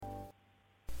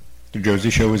The Josie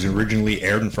Show was originally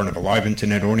aired in front of a live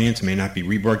internet audience and may not be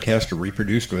rebroadcast or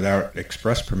reproduced without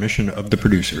express permission of the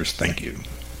producers. Thank you.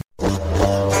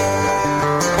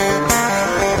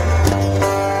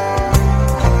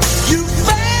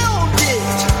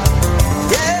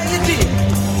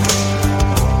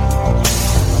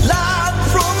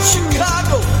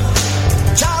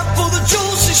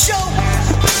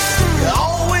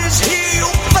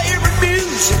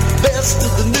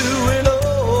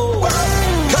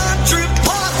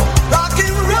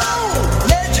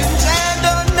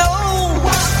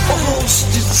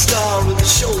 Star of the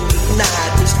show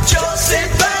tonight is Josie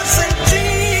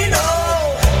Passantino,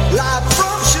 live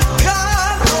from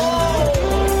Chicago.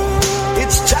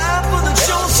 It's time for the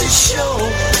Josie Show.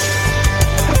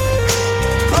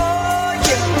 Oh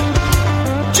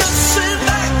yeah, just sit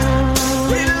back,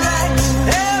 relax,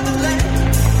 have a laugh,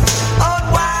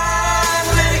 unwind,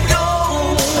 let it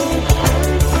go.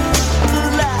 The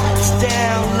lights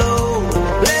down low,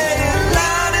 let it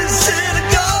light and set it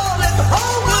go, let the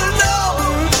whole world know.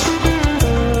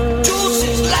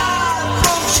 Josie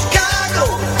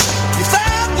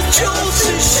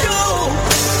Show.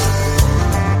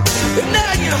 And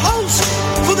now your host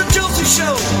for the Josie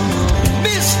Show,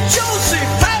 Miss Josie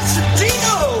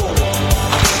Passantino.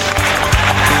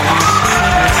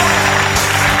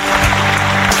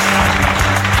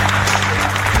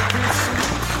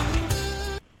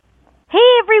 Hey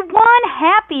everyone,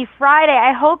 happy Friday.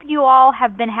 I hope you all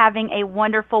have been having a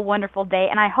wonderful, wonderful day,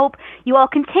 and I hope you all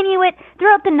continue it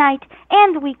throughout the night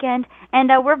and the weekend. And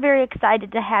we're very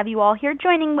excited to have you all here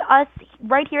joining us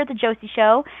right here at the Josie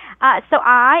Show. So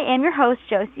I am your host,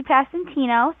 Josie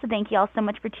Passantino, so thank you all so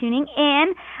much for tuning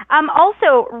in.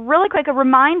 Also, really quick, a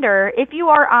reminder, if you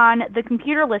are on the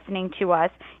computer listening to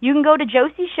us, you can go to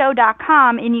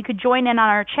josieshow.com and you could join in on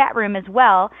our chat room as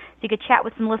well. So you could chat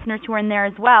with some listeners who are in there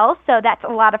as well. So that's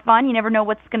a lot of fun. You never know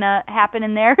what's going to happen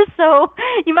in there. So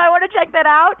you might want to check that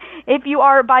out if you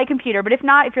are by computer. But if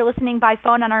not, if you're listening by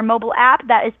phone on our mobile app,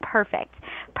 that is perfect.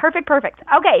 Perfect.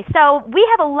 Okay, so we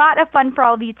have a lot of fun for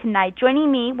all of you tonight. Joining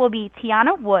me will be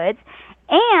Tianna Woods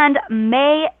and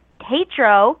Mai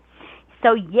Tatro.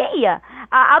 So yeah,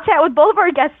 I'll chat with both of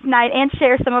our guests tonight and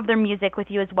share some of their music with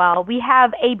you as well. We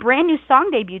have a brand new song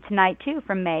debut tonight too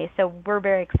from Mai, so we're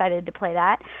very excited to play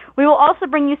that. We will also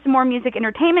bring you some more music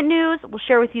entertainment news. We'll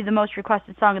share with you the most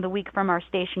requested song of the week from our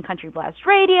station, Country Blast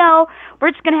Radio. We're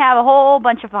just gonna have a whole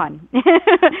bunch of fun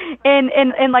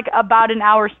in like about an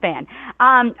hour span.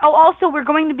 Also, we're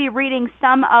going to be reading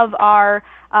some of our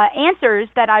answers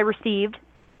that I received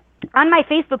on my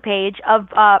Facebook page of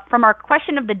from our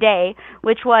question of the day,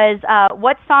 which was,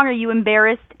 what song are you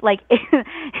embarrassed? Like,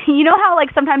 you know how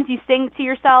like sometimes you sing to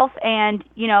yourself, and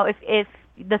you know if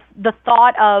the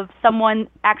thought of someone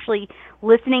actually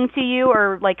listening to you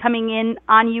or like coming in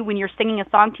on you when you're singing a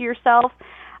song to yourself,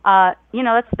 you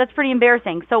know that's pretty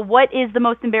embarrassing. So, what is the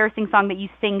most embarrassing song that you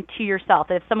sing to yourself?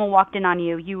 That if someone walked in on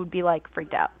you, you would be like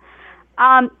freaked out.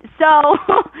 So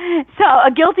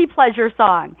a guilty pleasure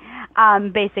song.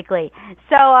 Basically.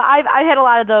 So I had a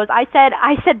lot of those. I said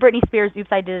Britney Spears,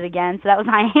 Oops, I Did It Again. So that was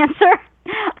my answer.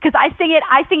 Because I sing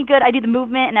good. I do the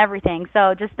movement and everything.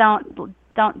 So just don't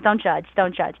judge.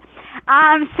 Don't judge.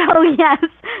 So yes.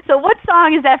 So what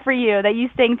song is that for you that you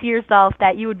sing to yourself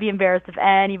that you would be embarrassed if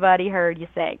anybody heard you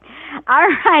sing? All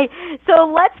right. So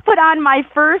let's put on my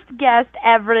first guest,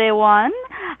 everyone.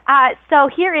 So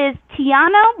here is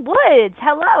Tianna Woods.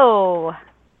 Hello.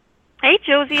 Hey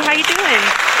Josie, how you doing?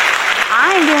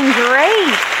 I'm doing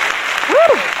great.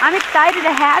 Woo! I'm excited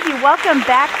to have you. Welcome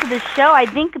back to the show. I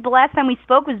think the last time we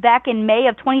spoke was back in May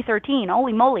of 2013.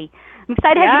 Holy moly. I'm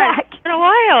excited to have you back. It's been a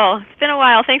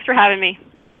while. Thanks for having me.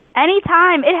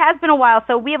 Anytime. It has been a while.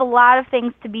 So we have a lot of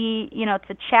things to be,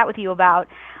 to chat with you about.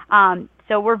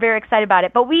 So we're very excited about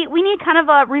it. But we need kind of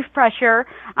a refresher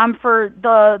for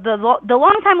the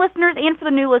long-time listeners and for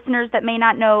the new listeners that may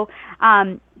not know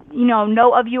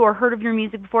of you or heard of your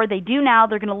music before. They do now.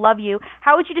 They're going to love you.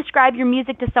 How would you describe your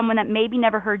music to someone that maybe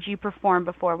never heard you perform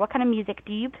before? What kind of music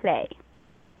do you play?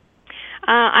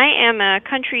 I am a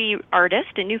country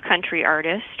artist, a new country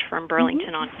artist from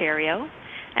Burlington, Ontario.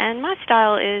 And my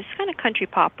style is kind of country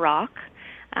pop rock.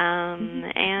 I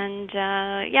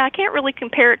can't really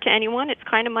compare it to anyone. It's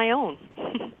kind of my own.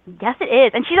 Yes, it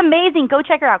is. And she's amazing. Go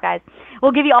check her out, guys.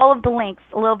 We'll give you all of the links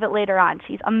a little bit later on.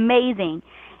 She's amazing.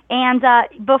 And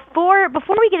before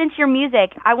we get into your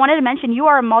music, I wanted to mention you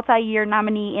are a multi-year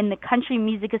nominee in the Country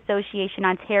Music Association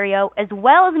Ontario, as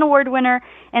well as an award winner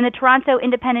in the Toronto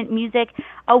Independent Music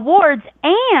Awards.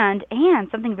 And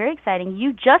something very exciting,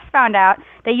 you just found out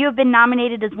that you have been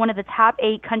nominated as one of the top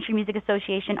 8 Country Music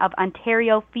Association of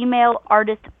Ontario Female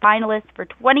Artist Finalists for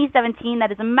 2017.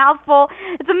 That is a mouthful.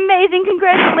 It's amazing.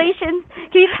 Congratulations.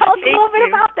 Can you tell us a little bit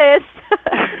about this?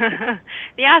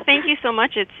 Yeah, thank you so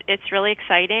much. It's really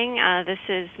exciting. This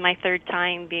is my 3rd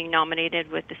time being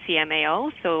nominated with the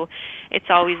CMAO, so it's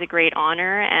always a great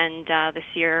honor. And this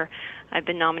year, I've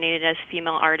been nominated as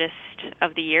Female Artist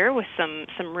of the Year with some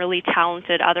really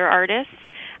talented other artists,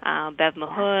 Bev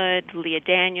Mahood, Leah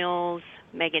Daniels,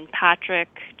 Megan Patrick,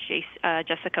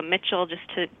 Jessica Mitchell, just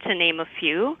to name a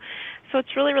few. So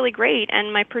it's really, really great.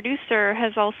 And my producer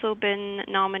has also been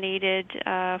nominated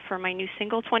for my new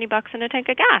single, $20 in a Tank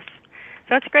of Gas.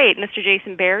 So that's great. Mr.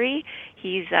 Jason Barry,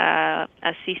 he's a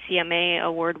CCMA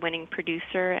award-winning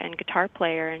producer and guitar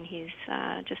player, and he's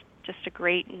just a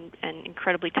great and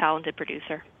incredibly talented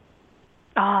producer.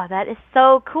 Oh, that is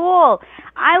so cool.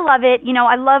 I love it. You know,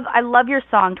 I love your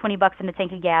song, $20 in a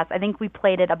Tank of Gas. I think we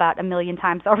played it about 1 million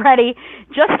times already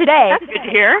just today. That's good to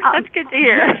hear. That's good to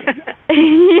hear.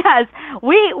 Yes,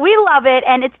 we love it,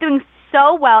 and it's doing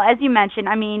so well, as you mentioned.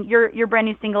 I mean, your brand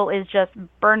new single is just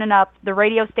burning up the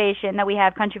radio station that we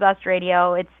have, Country Blast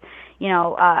Radio. It's,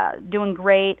 doing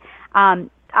great. It's on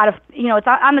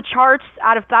the charts.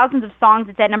 Out of thousands of songs,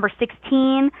 it's at number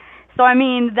 16. So, I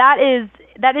mean, that is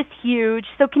huge.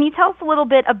 So can you tell us a little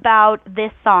bit about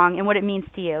this song and what it means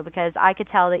to you? Because I could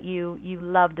tell that you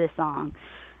love this song.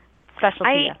 Special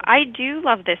to you. I do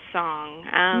love this song.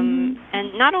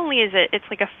 And not only is it's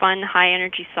like a fun,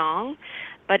 high-energy song,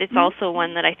 but it's also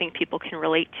one that I think people can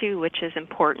relate to, which is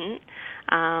important.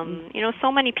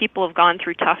 So many people have gone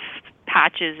through tough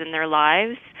patches in their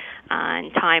lives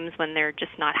and times when they're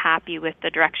just not happy with the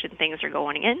direction things are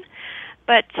going in.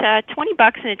 But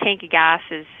 $20 in a tank of gas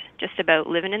is just about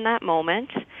living in that moment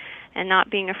and not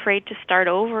being afraid to start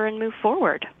over and move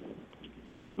forward.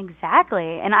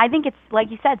 Exactly. And I think it's, like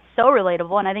you said, so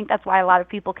relatable, and I think that's why a lot of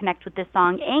people connect with this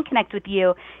song and connect with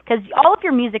you, because all of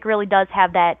your music really does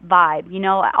have that vibe.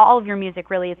 All of your music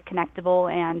really is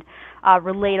connectable and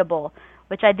relatable,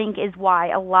 which I think is why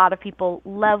a lot of people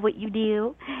love what you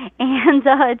do, and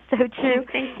it's so true.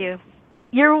 Thank you.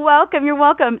 You're welcome. You're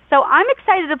welcome. So I'm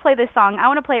excited to play this song. I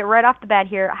want to play it right off the bat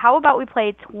here. How about we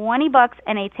play $20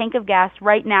 and a Tank of Gas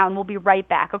right now, and we'll be right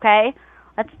back, okay?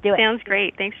 Let's do it. Sounds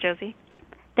great. Thanks, Josie.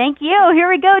 Thank you. Here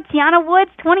we go. Tianna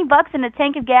Woods, $20 and a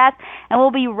Tank of Gas, and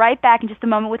we'll be right back in just a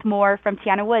moment with more from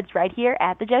Tianna Woods right here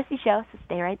at The Josie Show. So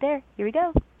stay right there. Here we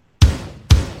go.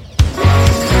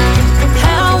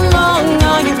 How long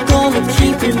are you gonna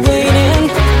keep it waiting?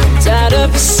 Tired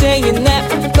of you saying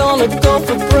that we're gonna go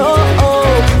for broke.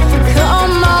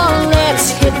 Come on,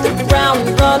 let's hit the ground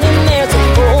running. There's a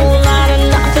whole lot of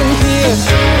nothing here.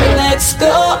 Let's go.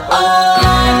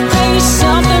 I'll pay you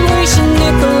something, we should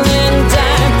nickel and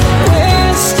dime.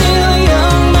 We're still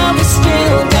young, but we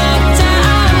still got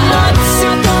time. What's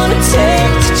it gonna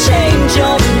take to change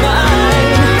your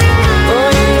mind?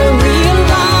 For you to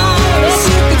realize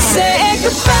you could say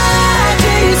goodbye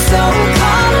to your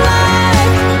so-called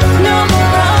life. No more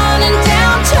running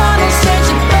down tunnels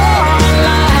searching for a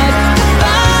light.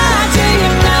 Goodbye to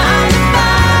your 9 to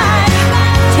 5.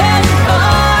 Tell your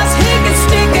boss he can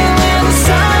stick it when the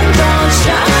sun don't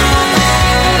shine.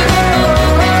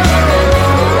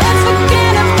 Let's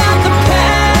forget about the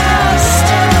past.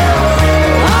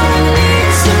 All we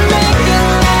need to make it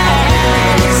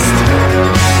last.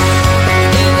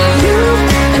 Either you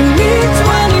and me,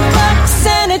 $20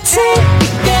 and a tank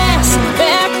of gas.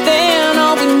 Back then,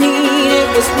 all we needed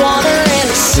was water and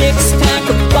a 6-pack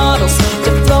of bottles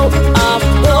to float our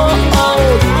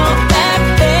boat. Back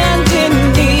then,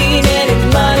 didn't need any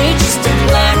money, just a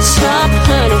black chop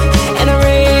honey and a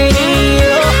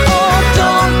radio.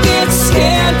 Don't get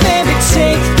scared, baby,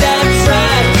 take that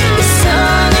ride. The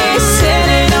sun is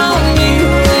setting on you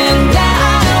and I.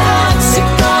 What's it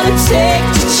gonna take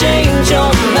to change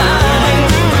your mind?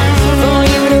 For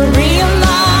you to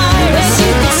realize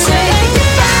you can say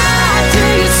goodbye to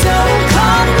your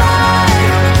so-called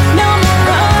life. No more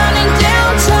running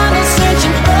down tunnels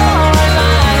searching for a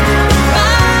light.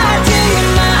 Goodbye to your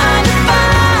 9 to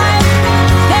 5.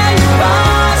 Tell your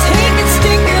boss he can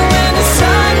stick it when the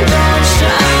sun don't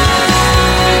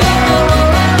shine.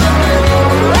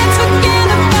 Let's forget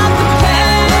about the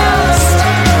past.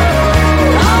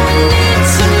 All we need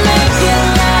to make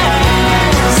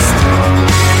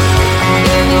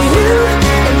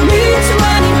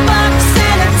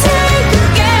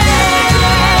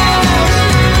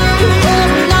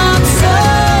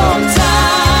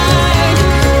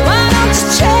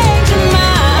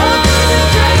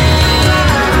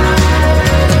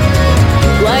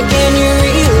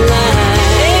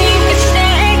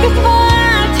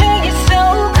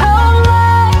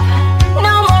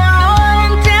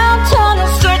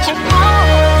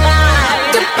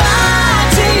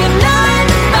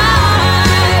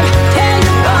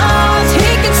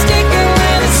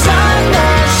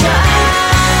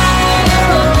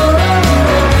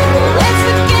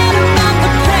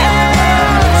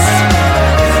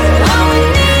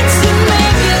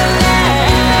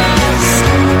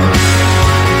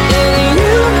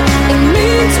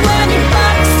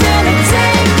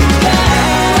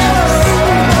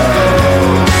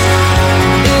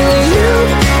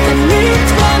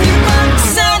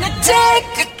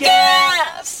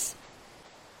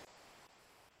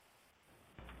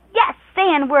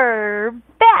we're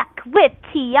back with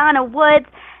Tianna Woods.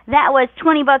 That was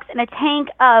 $20 and a tank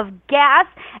of gas.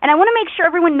 And I want to make sure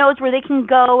everyone knows where they can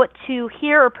go to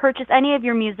hear or purchase any of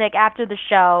your music after the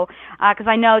show, because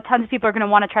I know tons of people are going to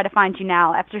want to try to find you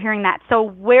now after hearing that. So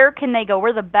where can they go?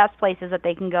 Where are the best places that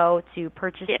they can go to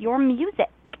purchase your music?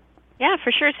 Yeah,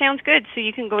 for sure. Sounds good. So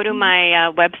you can go to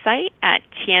my website at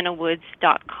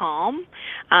tiannawoods.com,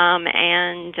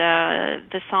 and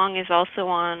the song is also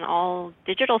on all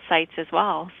digital sites as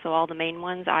well. So all the main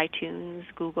ones, iTunes,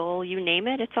 Google, you name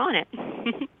it, it's on it.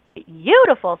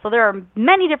 Beautiful. So there are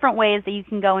many different ways that you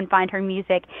can go and find her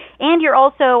music. And you're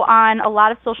also on a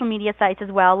lot of social media sites as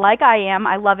well, like I am.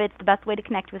 I love it. It's the best way to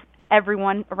connect with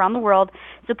everyone around the world.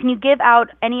 So can you give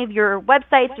out any of your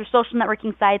websites or social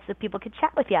networking sites so people could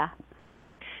chat with you?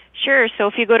 Sure. So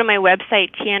if you go to my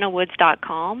website,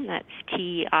 tiannawoods.com, that's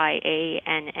Tianna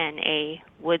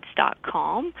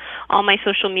woods.com, all my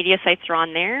social media sites are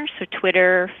on there, so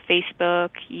Twitter,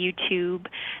 Facebook, YouTube,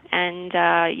 and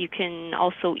you can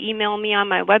also email me on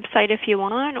my website if you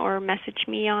want, or message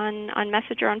me on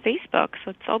Messenger on Facebook.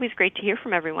 So it's always great to hear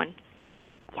from everyone.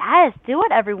 Yes, do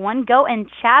it, everyone. Go and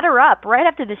chat her up right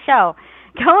after the show.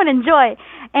 Go and enjoy.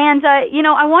 And,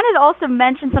 I wanted to also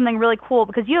mention something really cool,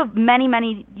 because you have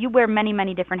you wear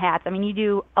many different hats. I mean, you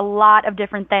do a lot of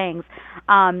different things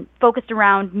focused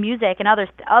around music and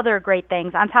other great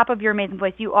things. On top of your amazing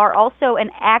voice, you are also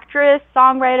an actress,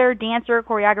 songwriter, dancer,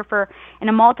 choreographer, and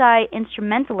a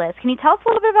multi-instrumentalist. Can you tell us a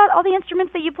little bit about all the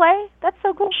instruments that you play? That's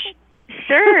so cool.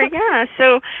 Sure, yeah.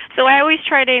 So I always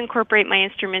try to incorporate my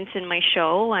instruments in my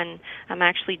show, and I'm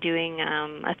actually doing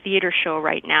a theater show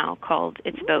right now called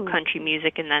It's About Country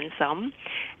Music and Then Some,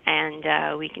 and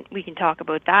we can talk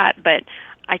about that. But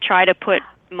I try to put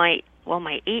my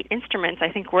 8 instruments, I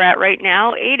think we're at right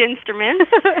now, 8 instruments.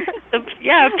 So,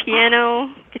 yeah,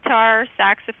 piano, guitar,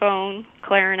 saxophone,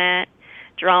 clarinet,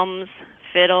 drums,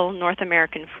 fiddle, North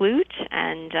American flute,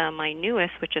 and my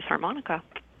newest, which is harmonica.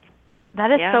 That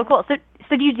is so cool. So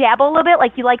do you dabble a little bit?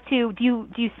 Like, do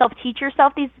you self-teach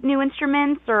yourself these new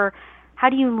instruments, or how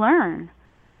do you learn?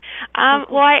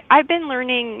 Well, I've been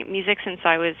learning music since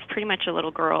I was pretty much a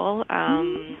little girl.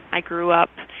 I grew up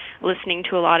listening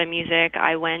to a lot of music.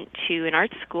 I went to an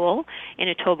art school in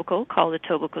Etobicoke called the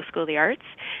Etobicoke School of the Arts.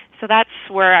 So that's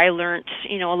where I learned,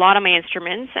 a lot of my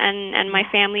instruments. And my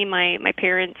family, my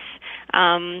parents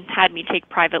had me take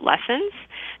private lessons.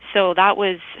 So that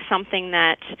was something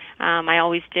that I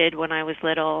always did when I was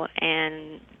little,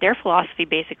 and their philosophy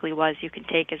basically was you can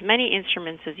take as many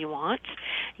instruments as you want,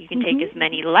 you can take as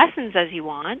many lessons as you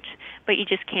want, but you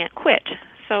just can't quit.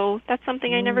 So that's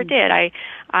something I never did. I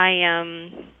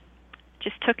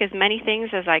just took as many things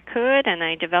as I could, and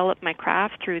I developed my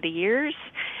craft through the years,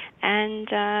 and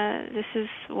this is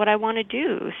what I want to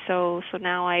do. So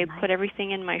now I put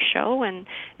everything in my show, and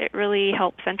it really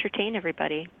helps entertain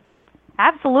everybody.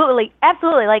 Absolutely.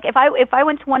 Like if I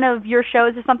went to one of your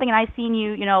shows or something and I seen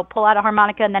you, pull out a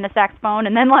harmonica and then a saxophone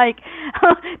and then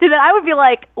then I would be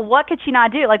like, what could she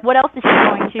not do? Like, what else is she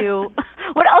going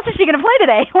to play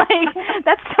today? Like,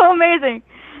 that's so amazing.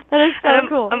 That is so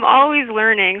cool. I'm always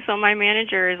learning. So my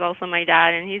manager is also my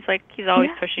dad, and he's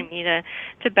always pushing me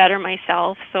to better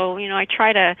myself. So, I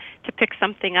try to pick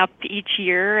something up each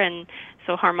year, and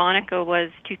so harmonica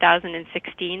was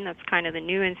 2016. That's kind of the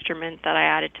new instrument that I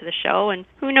added to the show, and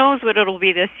who knows what it'll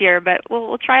be this year, but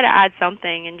we'll try to add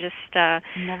something and just have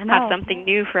something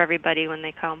new for everybody when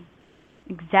they come.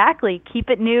 Exactly. Keep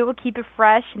it new, keep it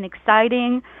fresh and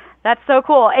exciting. That's so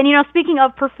cool. And, speaking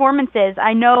of performances,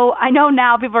 I know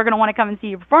now people are going to want to come and see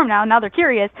you perform now. Now they're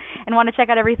curious and want to check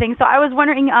out everything. So I was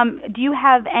wondering, do you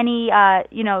have any,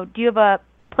 do you have a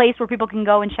place where people can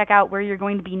go and check out where you're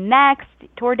going to be next,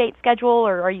 tour date schedule,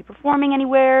 or are you performing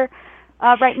anywhere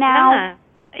right now?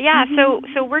 Yeah.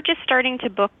 So we're just starting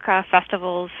to book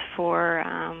festivals for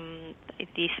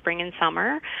the spring and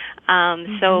summer.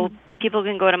 So people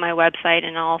can go to my website,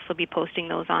 and I'll also be posting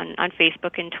those on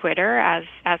Facebook and Twitter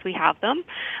as we have them.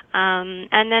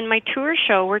 And then my tour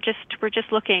show, we're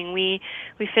just looking. We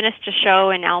finished a show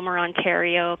in Elmer,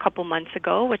 Ontario a couple months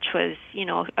ago, which was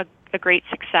a great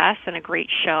success and a great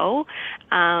show.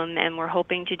 And we're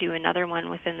hoping to do another one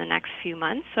within the next few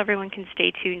months. So everyone can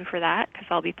stay tuned for that, because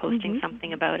I'll be posting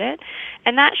something about it.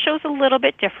 And that show's a little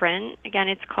bit different. Again,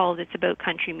 it's About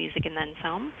Country Music and Then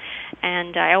Some.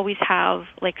 And I always have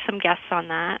some guests on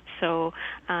that. So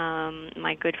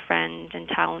my good friend and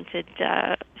talented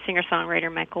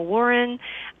singer-songwriter Michael Warren,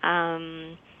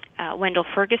 Wendell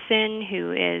Ferguson,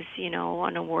 who is,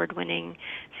 an award-winning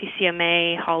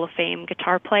CCMA Hall of Fame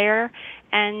guitar player,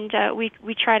 and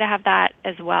we try to have that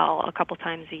as well a couple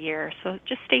times a year. So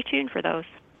just stay tuned for those.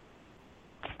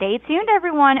 stay tuned,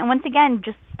 everyone. And once again,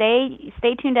 just stay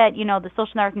tuned at, the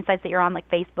social networking sites that you're on, like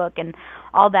Facebook and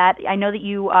all that. I know that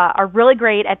you are really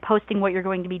great at posting what you're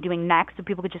going to be doing next, so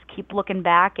people could just keep looking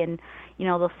back and,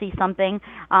 they'll see something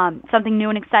new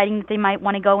and exciting that they might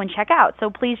want to go and check out. So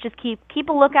please just keep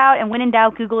a lookout, and when in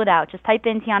doubt, Google it out. Just type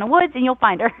in Tianna Woods and you'll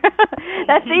find her.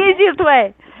 That's the easiest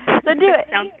way. So do it.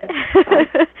 Sounds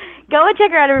good. Go and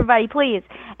check her out, everybody, please.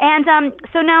 And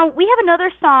so now we have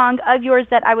another song of yours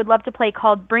that I would love to play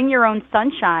called Bring Your Own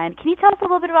Sunshine. Can you tell us a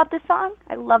little bit about this song?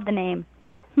 I love the name.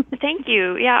 Thank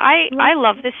you. Yeah, I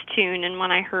love this tune, and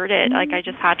when I heard it, I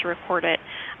just had to record it.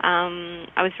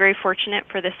 I was very fortunate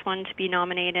for this one to be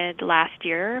nominated last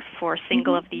year for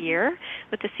Single of the Year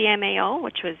with the CMAO,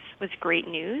 which was great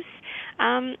news.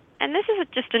 And this is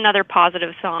just another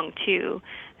positive song, too.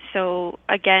 So,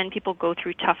 again, people go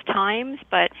through tough times,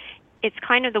 but it's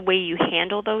kind of the way you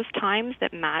handle those times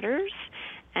that matters.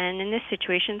 And in this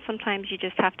situation, sometimes you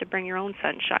just have to bring your own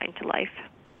sunshine to life.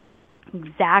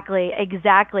 Exactly.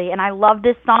 And I love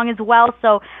this song as well,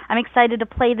 so I'm excited to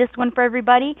play this one for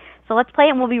everybody. So let's play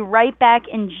it, and we'll be right back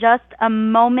in just a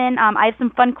moment. I have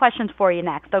some fun questions for you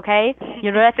next, okay?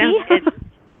 You ready? Sounds good.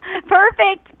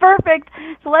 Perfect.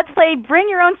 So let's play Bring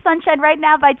Your Own Sunshine right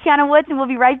now by Tianna Woods, and we'll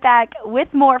be right back with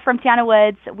more from Tianna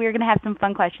Woods. We're going to have some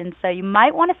fun questions, so you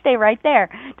might want to stay right there.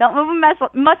 Don't move a muscle.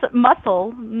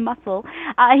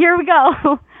 Here we go.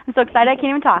 I'm so excited I can't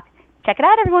even talk. Check it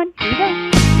out, everyone. Here we go.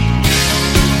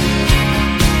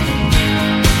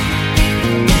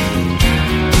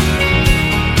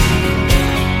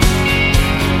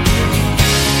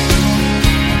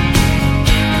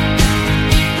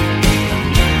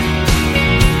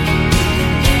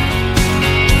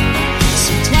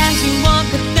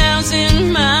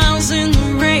 Miles in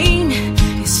the rain,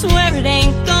 you swear it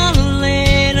ain't gonna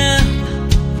let up.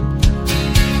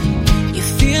 You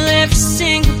feel every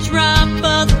single drop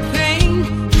of the pain,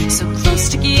 so close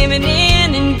to giving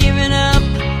in and giving up.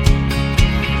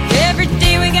 Every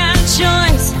day we got a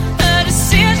choice, a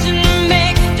decision to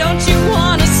make. Don't you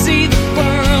wanna see the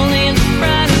world in a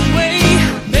brighter way?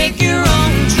 Make your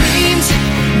own dreams,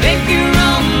 make your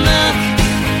own luck,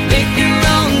 make your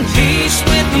own peace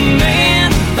with the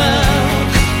man above.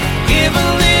 Give a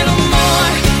little more,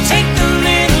 take a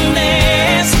little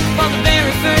less. For the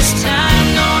very first time,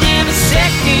 don't ever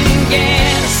second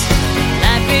guess.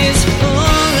 Life is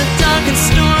full of dark and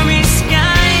stormy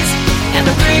skies, and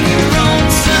to bring your own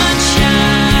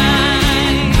sunshine.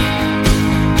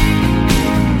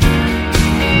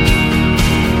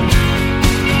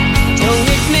 Don't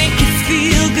it make you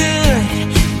feel good,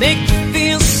 make you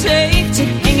feel safe to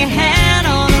hang your hat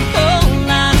on a whole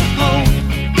lot of hope?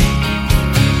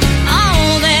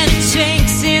 All that it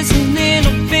takes is a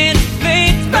little bit of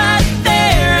faith right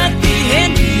there at the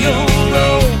end of your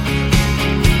road.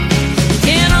 You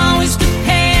can't always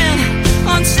depend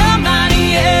on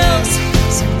somebody else.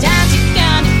 Sometimes you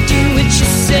gotta do it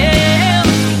yourself.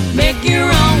 Make your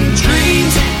own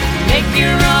dreams, make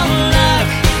your own luck,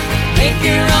 make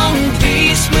your own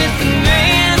peace with the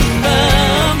man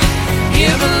above.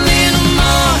 Give a little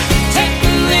more, take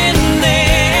a little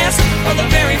less. For the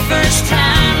very first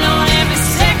time, don't ever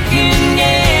second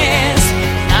guess.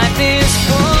 Life is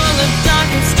full of dark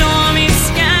and stormy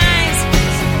skies,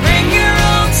 so bring your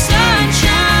own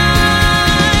sunshine.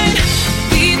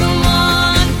 Be the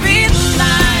one, be the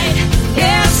light.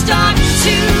 Yeah, start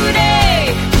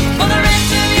today for the rest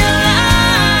of your life.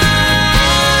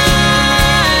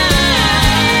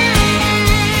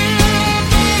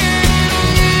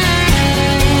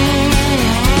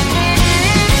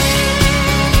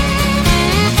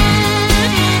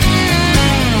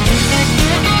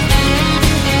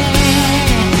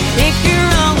 Make your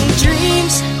own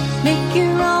dreams, make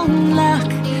your own luck,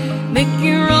 make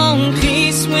your own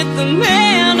peace with the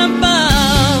man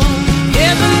above.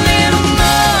 Give a little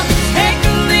more, take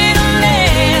a little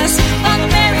less. For the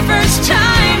very first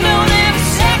time, don't ever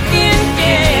second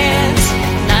guess.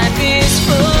 Life is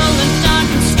full of dark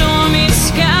and stormy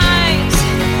skies.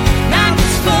 Life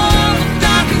is full of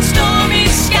dark and stormy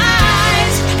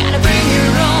skies. Gotta bring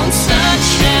your own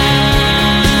sunshine.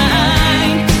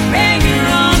 Bring your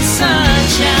own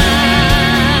sunshine.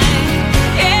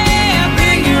 Yeah,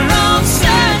 bring your own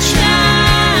sunshine.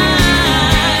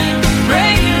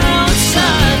 Bring your own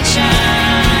sunshine.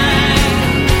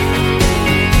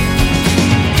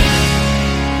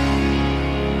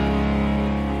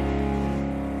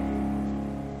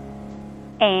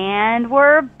 And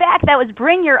we're back. That was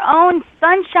Bring Your Own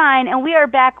Sunshine, and we are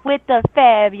back with the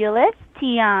fabulous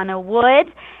Tianna Woods.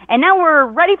 And now we're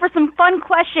ready for some fun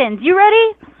questions. You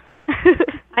ready?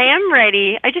 I am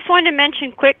ready. I just wanted to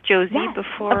mention quick, Josie, Yes,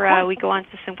 before we go on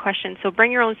to some questions. So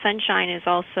Bring Your Own Sunshine is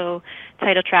also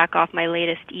title track off my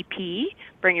latest EP,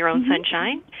 Bring Your Own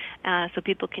Sunshine, so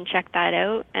people can check that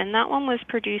out. And that one was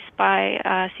produced by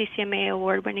CCMA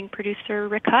award-winning producer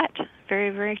Rick Hutt. Very,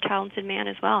 very talented man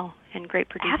as well, and great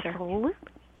producer.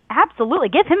 Absolutely.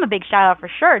 Give him a big shout-out for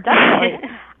sure, definitely.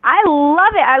 I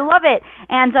love it.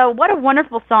 And what a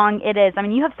wonderful song it is. I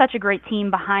mean, you have such a great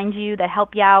team behind you that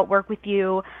help you out, work with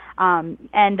you, and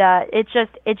it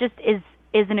just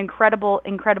is an incredible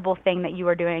thing that you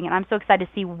are doing. And I'm so excited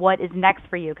to see what is next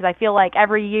for you, because I feel like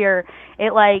every year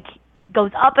it like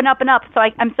goes up and up and up. So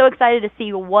I'm so excited to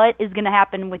see what is going to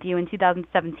happen with you in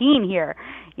 2017 here.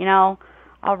 You know,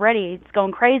 already it's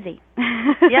going crazy.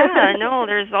 Yeah, no,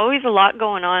 there's always a lot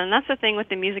going on, and that's the thing with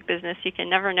the music business. You can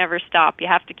never stop. You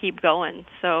have to keep going.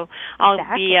 So I'll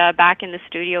be back in the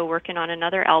studio working on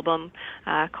another album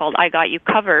called I Got You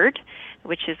Covered,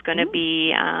 which is going to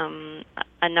be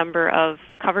a number of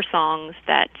cover songs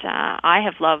that I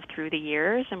have loved through the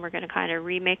years, and we're going to kind of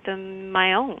remake them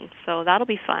my own. So that'll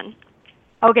be fun.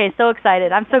 Okay, so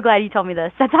excited. I'm so glad you told me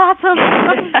this. That's awesome.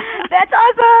 That's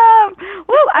awesome.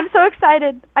 Woo, I'm so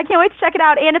excited. I can't wait to check it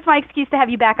out, and it's my excuse to have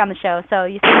you back on the show. So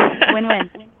you see,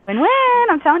 win-win. Win-win.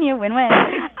 I'm telling you, win-win.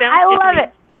 I love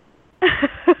it.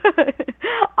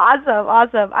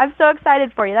 Awesome. I'm so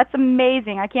excited for you. That's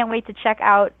amazing. I can't wait to check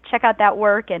out that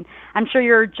work, and I'm sure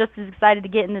you're just as excited to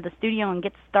get into the studio and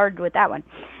get started with that one.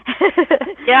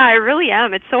 Yeah, I really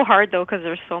am. It's so hard though, because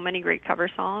there's so many great cover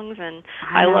songs, and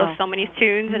I love so many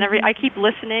tunes, and I keep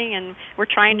listening, and we're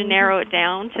trying to narrow it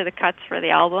down to the cuts for the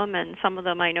album, and some of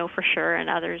them I know for sure, and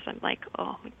others I'm like,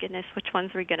 oh my goodness, which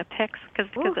ones are we gonna pick? Because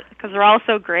they're all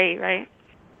so great, right?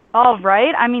 Oh,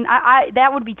 right. I mean, I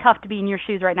that would be tough to be in your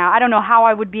shoes right now. I don't know how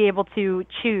I would be able to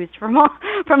choose from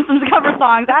some cover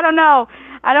songs. I don't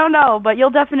know, but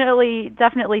you'll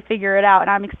definitely figure it out, and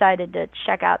I'm excited to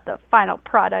check out the final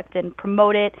product and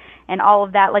promote it and all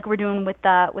of that, like we're doing with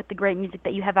the great music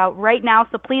that you have out right now.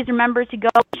 So please remember to go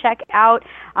check out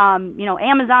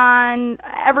Amazon,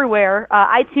 everywhere,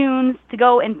 iTunes, to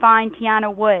go and find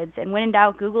Tianna Woods, and when in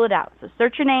doubt, Google it out. So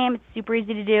search your name. It's super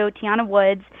easy to do, Tianna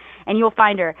Woods, and you'll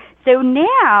find her. So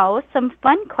now, some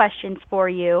fun questions for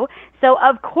you. So,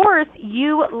 of course,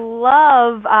 you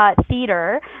love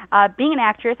theater. Being an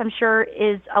actress, I'm sure,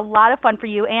 is a lot of fun for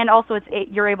you, and also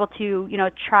you're able to,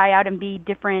 try out and be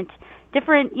different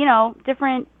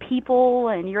people,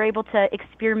 and you're able to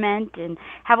experiment and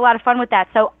have a lot of fun with that.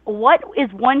 So, what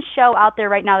is one show out there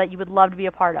right now that you would love to be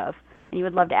a part of and you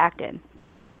would love to act in?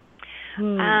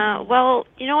 Well,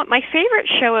 you know what? My favorite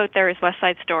show out there is West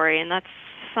Side Story, and that's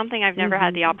something I've never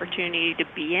had the opportunity to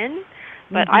be in,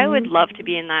 but I would love to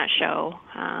be in that show,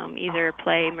 either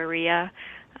play Maria,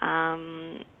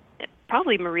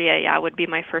 probably Maria, would be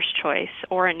my first choice,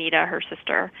 or Anita, her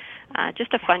sister.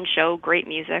 Just a fun show, great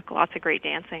music, lots of great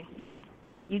dancing.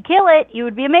 You'd kill it. You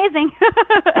would be amazing.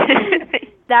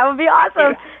 That would be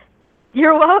awesome.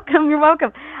 You're welcome.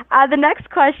 The next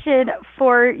question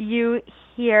for you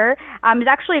here is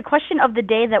actually a question of the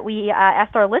day that we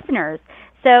asked our listeners.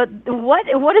 So what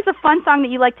is a fun song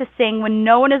that you like to sing when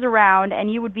no one is around,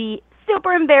 and you would be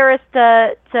super embarrassed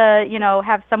to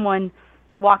have someone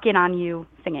walk in on you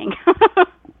singing?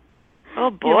 Oh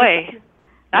boy,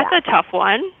 that's a tough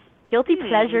one. Guilty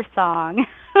pleasure song.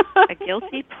 A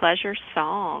guilty pleasure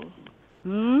song.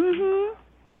 Mhm.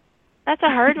 That's a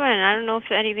hard one. I don't know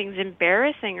if anything's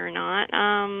embarrassing or not.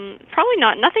 Probably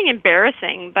not. Nothing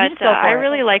embarrassing, but I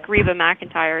really like Reba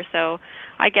McEntire, so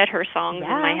I get her songs in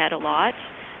my head a lot.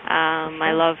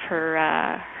 I love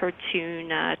her tune,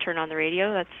 "Turn on the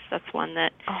Radio." That's one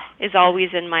that is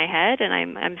always in my head, and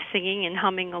I'm singing and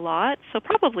humming a lot. So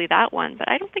probably that one. But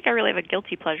I don't think I really have a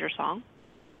guilty pleasure song.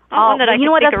 One that I can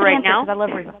think of right now. I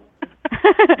love Reba.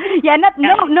 Yeah,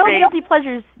 no guilty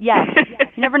pleasures yet. You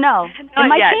never know.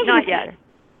 Not yet.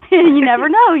 You never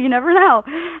know.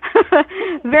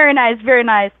 Very nice.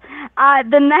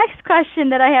 The next question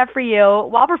that I have for you: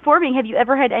 while performing, have you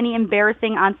ever had any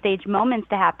embarrassing onstage moments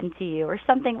to happen to you, or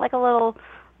something like a little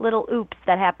oops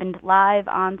that happened live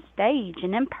on stage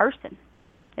and in person?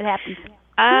 It happens.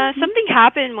 Something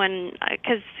happened when,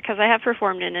 because I have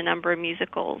performed in a number of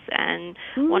musicals, and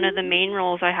one of the main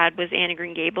roles I had was Anne of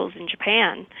Green Gables in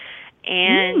Japan,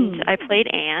 and I played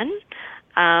Anne.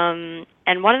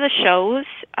 And one of the shows,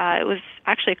 it was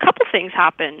actually a couple things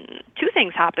happened. Two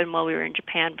things happened while we were in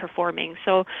Japan performing.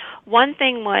 So one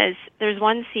thing was, there's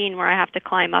one scene where I have to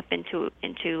climb up into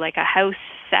like a house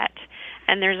set,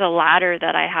 and there's a ladder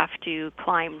that I have to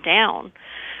climb down.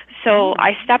 So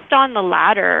I stepped on the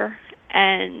ladder,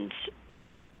 and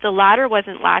the ladder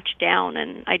wasn't latched down,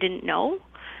 and I didn't know.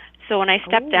 So when I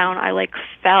stepped down, I like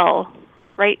fell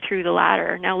right through the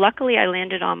ladder. Now, luckily, I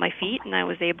landed on my feet and I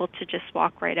was able to just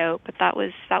walk right out. But that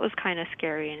was kind of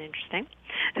scary and interesting.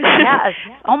 Yeah.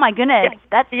 Oh my goodness,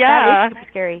 that is super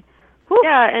scary. Whew.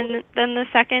 Yeah, and then the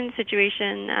second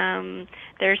situation,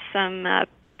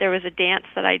 there was a dance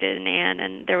that I did in Anne,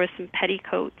 and there was some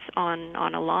petticoats on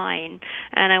a line,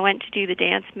 and I went to do the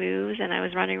dance moves, and I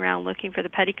was running around looking for the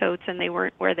petticoats, and they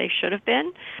weren't where they should have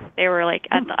been. They were like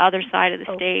at the other side of the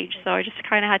stage, so I just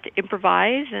kind of had to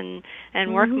improvise and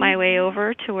work my way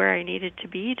over to where I needed to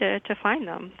be to find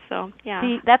them. So yeah,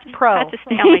 see, that's pro. I had to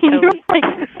stay on my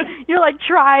toes. you're like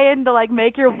trying to like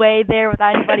make your way there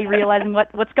without anybody realizing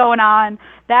what's going on.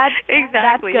 That's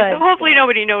exactly. That's good. So hopefully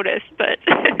nobody noticed, but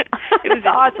it was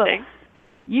awesome.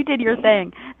 You did your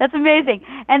thing. That's amazing.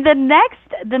 And the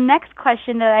next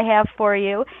question that I have for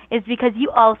you is because you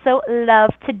also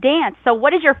love to dance. So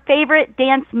what is your favorite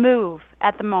dance move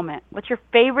at the moment? What's your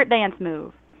favorite dance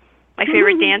move? My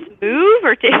favorite dance move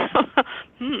or dance?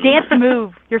 Dance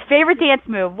move. Your favorite dance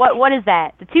move. What is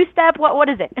that? The two-step? What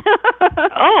is it?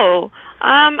 Well,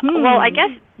 I guess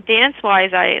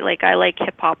dance-wise, I like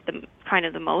hip-hop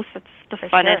the most. That's the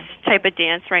funnest type of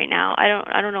dance right now.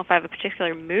 I don't know if I have a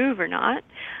particular move or not.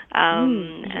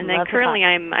 And then currently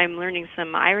I'm learning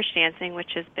some Irish dancing,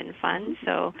 which has been fun.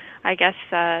 So I guess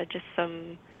just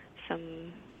some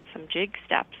jig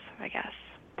steps, I guess.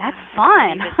 That's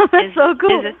fun. That's so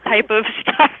cool. Is a type of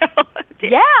style.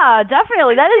 Yeah,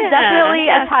 definitely. That is definitely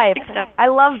a type. I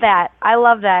love that. I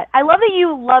love that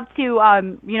you love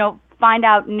to find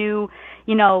out new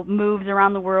moves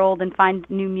around the world and find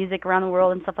new music around the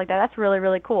world and stuff like that. That's really,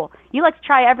 really cool. You like to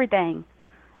try everything.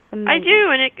 I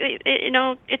do, and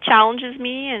it challenges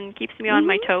me and keeps me on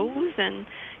my toes and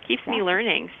keeps me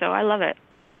learning. So I love it.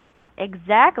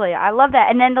 Exactly. I love that.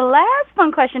 And then the last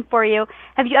fun question for you,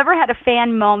 have you ever had a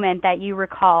fan moment that you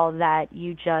recall that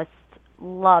you just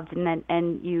loved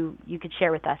and you could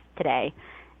share with us today?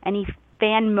 Any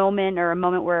fan moment or a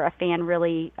moment where a fan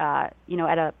really, at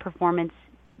a performance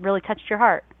really touched your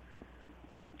heart?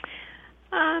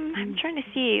 I'm trying to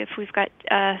see if we've got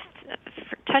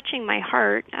touching my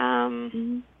heart.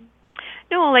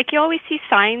 No, like you always see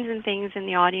signs and things in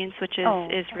the audience, which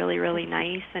is really, really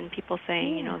nice, and people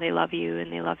saying, they love you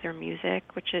and they love their music,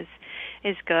 which is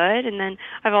good. And then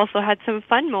I've also had some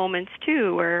fun moments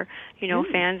too, where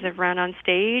fans have run on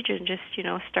stage and just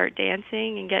start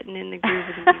dancing and getting in the groove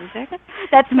of the music.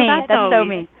 That's me. That's so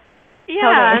me.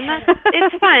 Yeah, totally. And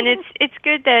it's fun. It's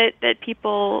good that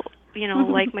people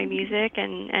like my music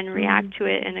and react to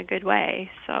it in a good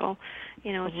way. So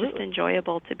it's just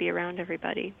enjoyable to be around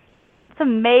everybody. It's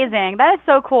amazing. That is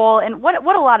so cool, and what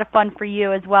a lot of fun for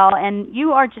you as well. And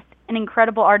you are just an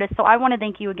incredible artist. So I want to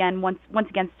thank you again, once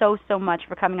again, so much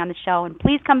for coming on the show. And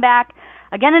please come back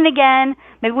again and again.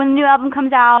 Maybe when the new album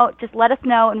comes out, just let us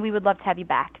know, and we would love to have you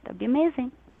back. That'd be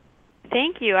amazing.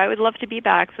 Thank you. I would love to be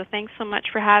back. So thanks so much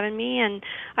for having me, and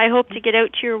I hope to get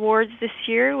out to your awards this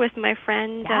year with my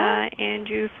friend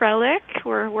Andrew Frelick.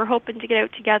 We're hoping to get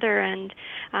out together, and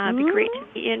it'd be great to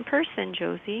meet you in person,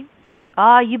 Josie.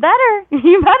 Oh, you better.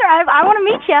 I want to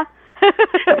meet you.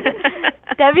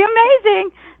 That'd be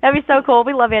amazing. That'd be so cool.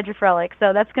 We love Andrew Frelick,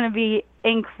 so that's going to be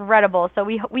incredible. So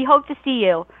we hope to see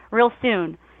you real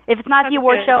soon. If it's not the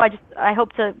award show, I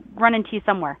hope to run into you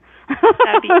somewhere.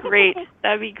 That'd be great.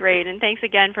 That'd be great. And thanks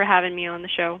again for having me on the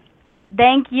show.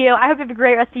 Thank you. I hope you have a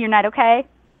great rest of your night, okay?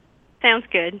 Sounds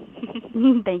good.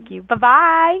 Thank you.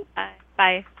 Bye-bye.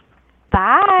 Bye.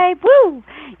 Bye. Woo!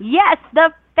 Yes,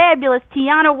 the fabulous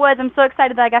Tianna Woods. I'm so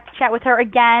excited that I got to chat with her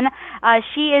again.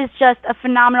 She is just a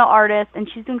phenomenal artist, and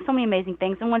she's doing so many amazing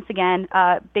things. And once again,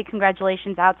 big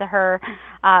congratulations out to her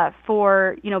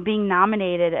for being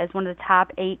nominated as one of the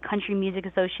top 8 Country Music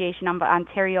Association of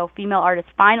Ontario Female Artist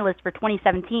finalists for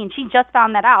 2017. She just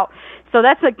found that out, so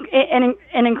that's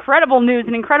an incredible news,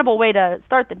 an incredible way to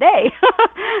start the day.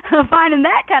 Finding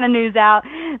that kind of news out,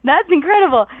 that's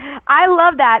incredible. I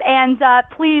love that, and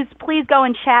please go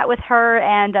and chat with her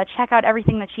and check out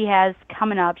everything that she has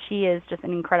coming up. She is just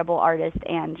an incredible artist,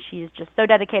 and she's just so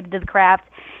dedicated to the craft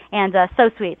and so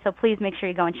sweet. So please make sure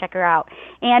you go and check her out.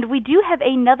 And we do have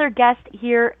another guest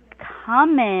here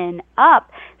coming up,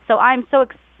 so I'm so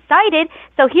excited.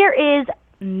 So here is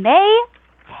Mai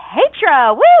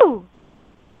Tatro. Woo!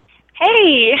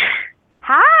 Hey.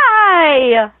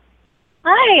 Hi.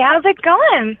 Hi, how's it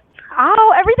going?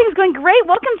 Oh, everything's going great.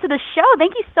 Welcome to the show.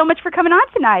 Thank you so much for coming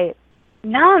on tonight.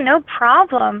 No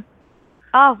problem.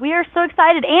 Oh, we are so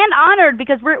excited and honored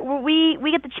because we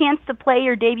get the chance to play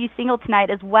your debut single tonight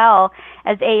as well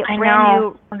as a brand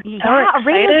new a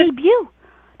radio debut.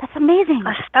 That's amazing.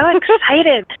 I'm so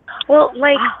excited. Well,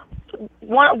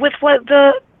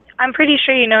 I'm pretty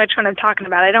sure you know which one I'm talking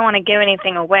about. I don't want to give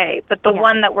anything away, but the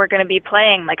one that we're going to be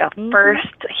playing, like a first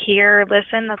hear,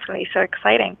 listen, that's going to be so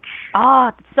exciting.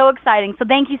 Oh, it's so exciting. So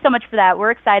thank you so much for that. We're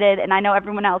excited, and I know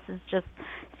everyone else is just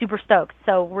super stoked.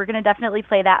 So we're going to definitely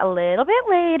play that a little bit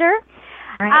later.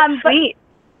 All right, sweet.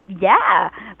 Yeah.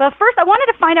 But first, I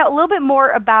wanted to find out a little bit more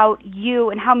about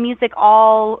you and how music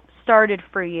all started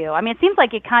for you. I mean, it seems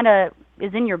like it kind of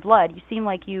is in your blood. You seem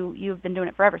like you've been doing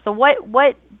it forever. So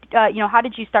how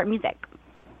did you start music?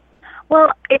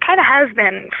 Well, it kind of has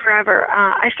been forever.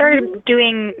 I started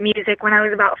doing music when I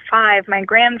was about 5. My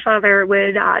grandfather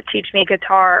would teach me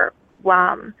guitar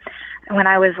when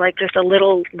I was like just a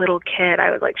little kid.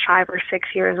 I was like 5 or 6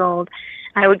 years old.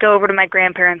 I would go over to my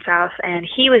grandparents' house, and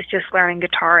he was just learning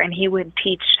guitar, and he would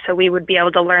teach, so we would be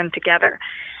able to learn together.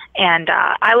 And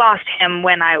I lost him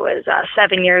when I was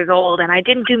 7 years old, and I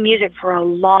didn't do music for a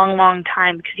long, long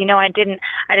time because, I didn't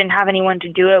have anyone to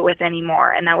do it with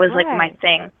anymore, and that was like my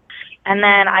thing. And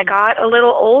then I got a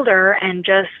little older, and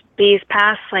just these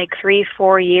past like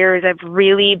 3-4 years, I've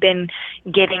really been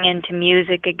getting into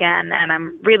music again, and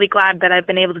I'm really glad that I've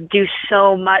been able to do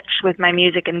so much with my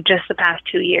music in just the past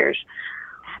 2 years.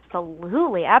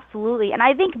 Absolutely, absolutely. And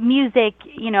I think music,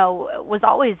 was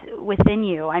always within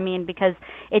you. I mean, because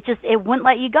it wouldn't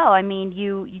let you go. I mean,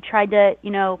 you tried to,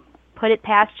 put it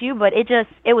past you, but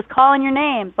it was calling your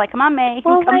name. It's like, come on, May,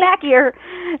 come back here.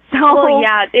 So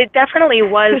yeah, it definitely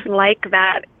was like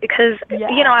that because,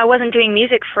 I wasn't doing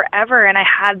music forever, and I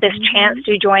had this chance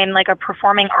to join like a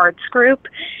performing arts group.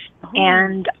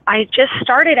 And I just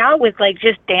started out with like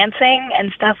just dancing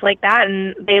and stuff like that,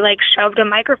 and they like shoved a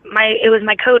it was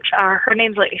my coach, her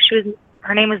name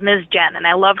was Ms. Jen, and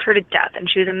I loved her to death, and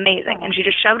she was amazing, and she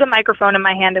just shoved a microphone in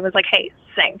my hand and was like, "Hey,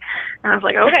 sing." And I was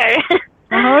like, "Okay."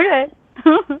 Okay.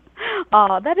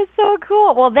 Oh, that is so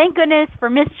cool. Well, thank goodness for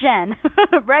Miss Jen.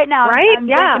 Right now, right? I'm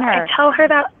yeah, her. I tell her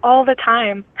that all the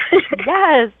time.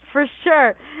 Yes, for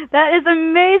sure. That is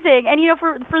amazing. And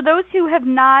for those who have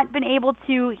not been able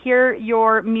to hear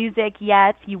your music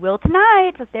yet, you will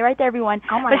tonight. So stay right there, everyone.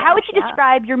 Oh my but how would gosh, you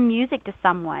describe your music to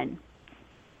someone?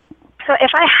 So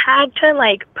if I had to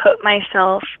like put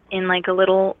myself in like a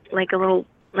little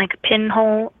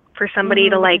pinhole for somebody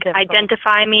to like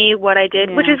identify me, what I did,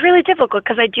 which is really difficult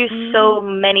because I do so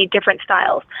many different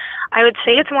styles. I would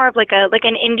say it's more of like an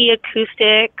indie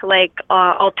acoustic, like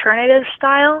alternative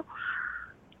style.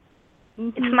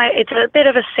 It's a bit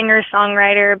of a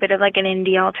singer-songwriter, a bit of like an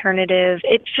indie alternative.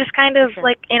 It's just kind of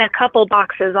like in a couple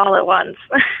boxes all at once.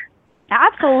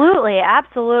 Absolutely,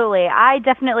 absolutely. I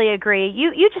definitely agree.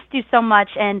 You just do so much,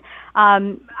 and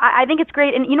I think it's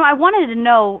great. And I wanted to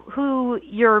know who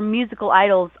your musical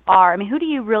idols are. I mean, who do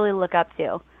you really look up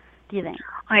to, do you think?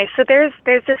 Okay, so there's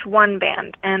this one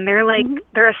band, and they're like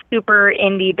they're a super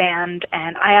indie band,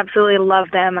 and I absolutely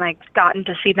love them, and I've gotten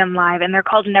to see them live, and they're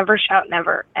called Never Shout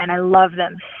Never, and I love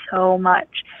them so much.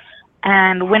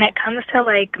 And when it comes to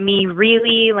like me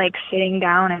really like sitting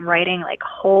down and writing like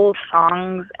whole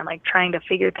songs and like trying to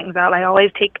figure things out, I always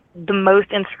take the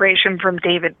most inspiration from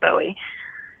David Bowie.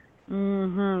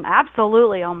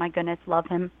 Absolutely. Oh my goodness, love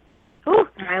him. Ooh.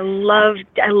 I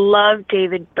love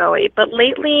David Bowie. But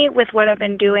lately with what I've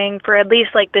been doing for at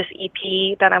least like this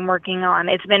EP that I'm working on,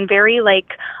 it's been very like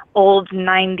old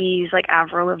 90s like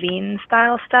Avril Lavigne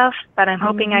style stuff, but I'm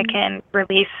hoping I can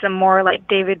release some more like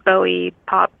David Bowie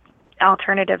pop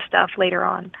alternative stuff later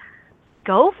on.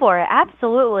 Go for it.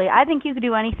 Absolutely. I think you could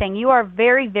do anything. You are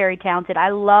very, very talented. I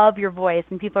love your voice,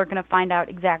 and people are going to find out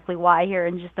exactly why here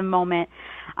in just a moment.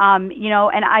 And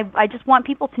I just want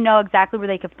people to know exactly where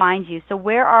they could find you. So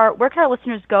where can our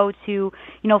listeners go to,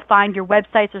 find your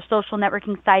websites or social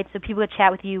networking sites so people can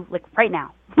chat with you like right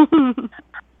now?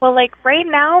 Well, like right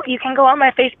now, you can go on my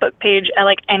Facebook page at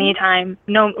like any time.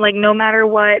 No matter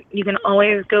what, you can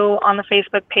always go on the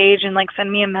Facebook page and like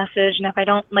send me a message. And if I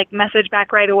don't like message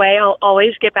back right away, I'll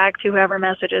always get back to whoever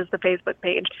messages the Facebook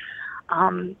page.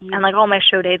 And like all my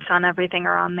show dates on everything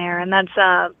are on there. And that's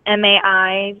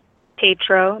Mai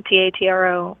Tatro,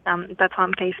 Tatro. That's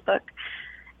on Facebook.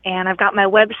 And I've got my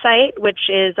website, which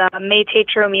is Mai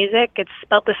Tatro Music. It's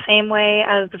spelled the same way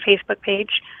as the Facebook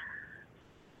page.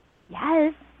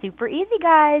 Yes. Super easy,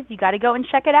 guys. You got to go and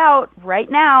check it out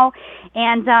right now.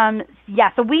 And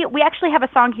so we actually have a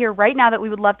song here right now that we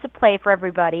would love to play for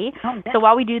everybody. So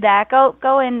while we do that,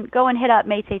 go and hit up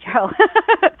Mai Tatro. Go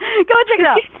and check it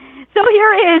out. So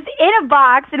here is In a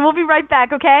Box, and we'll be right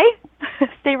back. Okay?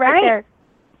 Stay right there.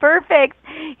 Perfect.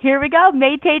 Here we go.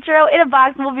 Mai Tatro, In a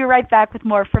Box, and we'll be right back with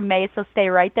more from May. So stay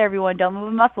right there, everyone. Don't move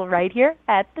a muscle right here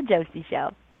at the Josie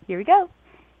Show. Here we go.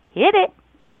 Hit it.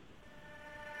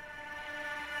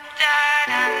 Da,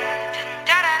 da, da.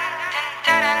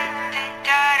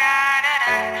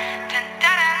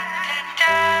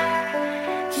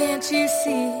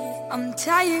 see? I'm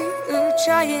tired of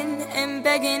trying and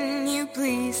begging you,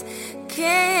 please.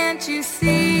 Can't you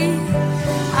see?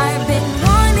 I've been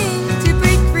wanting to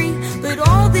break free, but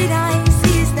all that I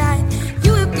see is that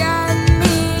you have got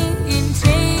me in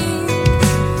chains,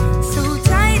 so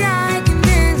tight I can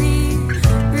barely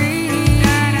breathe.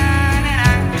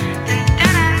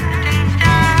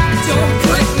 Don't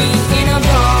put me in a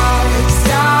box.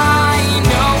 I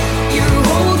know you're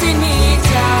holding me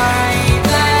tight.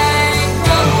 Let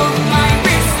go of my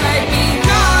wrist. Let me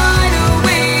run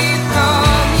away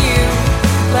from you.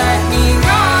 Let me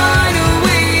run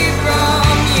away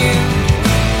from you.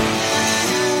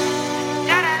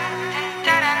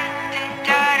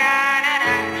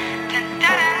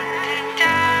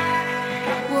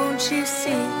 Won't you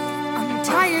see? I'm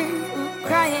tired of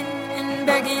crying and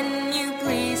begging you,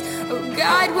 please. Oh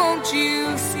God, won't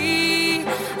you see?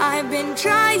 I've been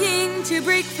trying to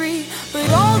break free, but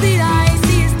all that I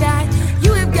see is that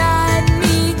you have got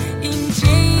me in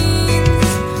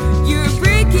chains. You're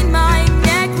breaking my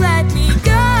neck, let me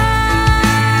go.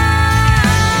 Don't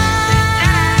put me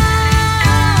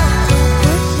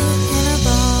in a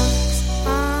box.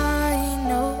 I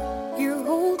know you're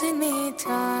holding me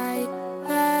tight.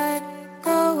 Let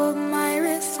go of my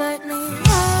wrist, let me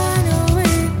run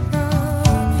away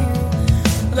from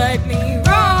you. Let me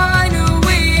run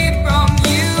away from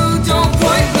you. Don't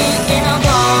put me in a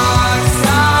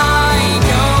box. I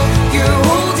know you're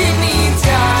holding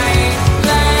me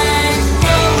tight.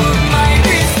 Let go of my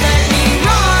wrist. Let me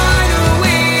run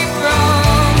away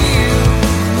from you.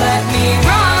 Let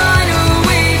me run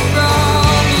away from you.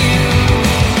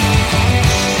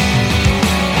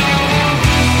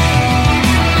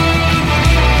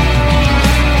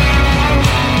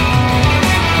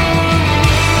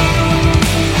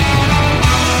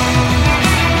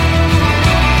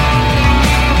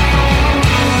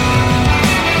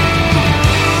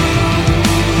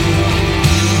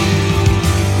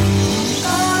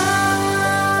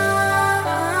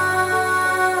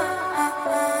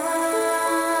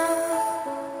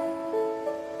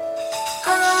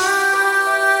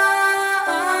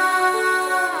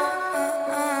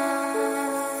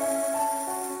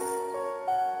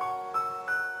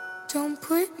 Don't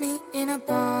put me in a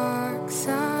box.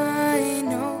 I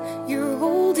know you're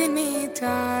holding me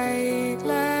tight.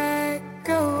 Let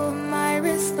go of my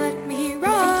wrist. Let me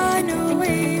run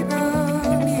away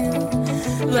from you.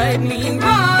 Let me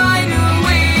run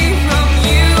away from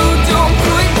you. Don't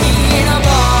put me in a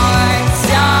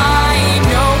box. I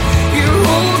know you're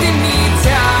holding me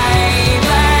tight.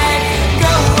 Let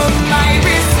go of my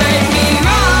wrist. Let me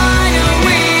run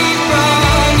away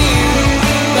from you.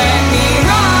 Let me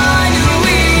run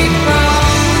away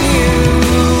from you.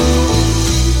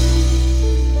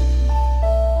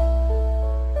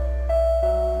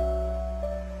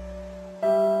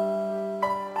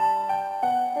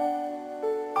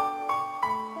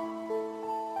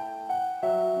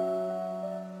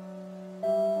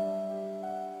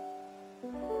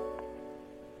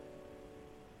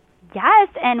 Yes,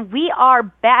 and we are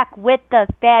back with the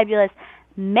fabulous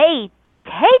Mai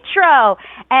Tatro.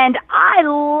 And I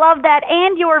love that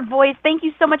and your voice. Thank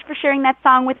you so much for sharing that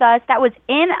song with us. That was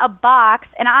In a Box,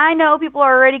 and I know people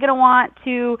are already going to want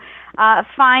to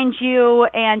find you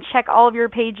and check all of your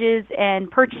pages and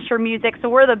purchase your music. So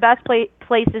we're the best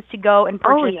places to go and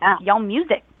purchase y'all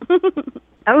music.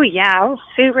 Oh, yeah. I'm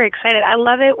super excited. I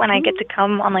love it when I get to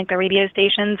come on, like, the radio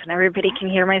stations and everybody can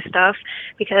hear my stuff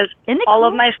because all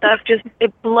of my stuff just,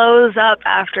 it blows up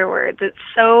afterwards. It's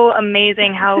so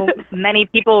amazing how many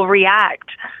people react.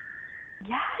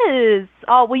 Yes.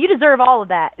 Oh, well, you deserve all of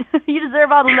that. You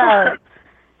deserve all the love.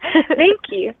 Thank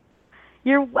you.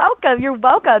 You're welcome. You're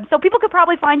welcome. So people could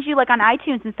probably find you, like, on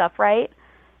iTunes and stuff, right?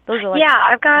 Those are like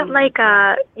I've got like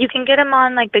you can get them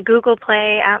on like the Google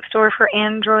Play App Store for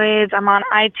Androids. I'm on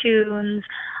iTunes.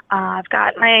 I've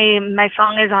got my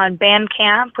song is on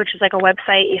Bandcamp, which is like a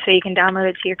website so you can download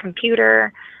it to your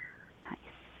computer. Nice.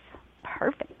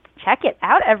 Perfect. Check it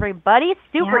out, everybody. It's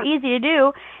super easy to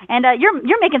do, and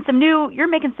you're making some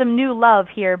new love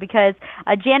here because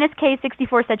Janice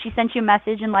K64 said she sent you a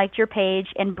message and liked your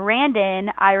page, and Brandon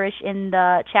Irish in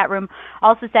the chat room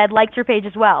also said liked your page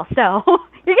as well. So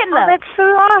you're getting love. That's so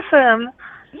awesome.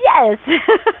 Yes.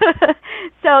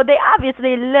 So they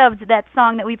obviously loved that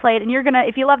song that we played, and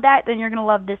if you love that, then you're gonna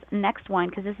love this next one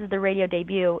because this is the radio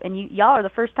debut, and y'all are the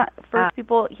first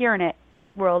people hearing it.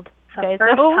 Okay,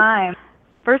 first time.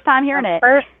 First time hearing it.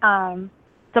 First time.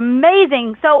 It's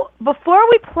amazing. So before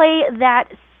we play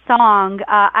that song,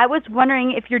 I was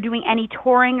wondering if you're doing any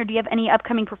touring or do you have any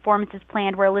upcoming performances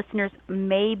planned where listeners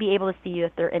may be able to see you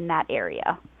if they're in that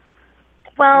area?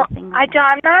 Well, Anything I like do.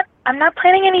 I'm not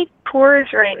planning any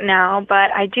tours right now,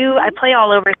 but I do. I play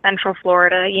all over Central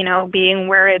Florida. You know, being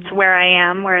where I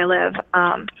live.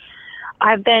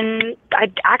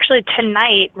 I actually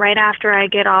tonight, right after I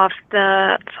get off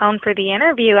the phone for the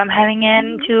interview, I'm heading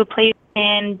into a place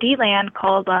in D-Land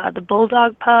called the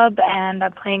Bulldog Pub, and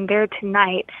I'm playing there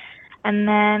tonight. And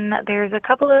then there's a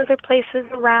couple other places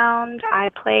around. I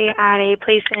play at a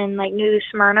place in like New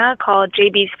Smyrna called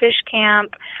JB's Fish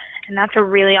Camp, and that's a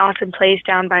really awesome place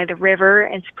down by the river.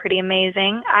 It's pretty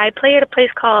amazing. I play at a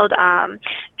place called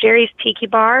Jerry's Tiki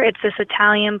Bar. It's this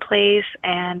Italian place,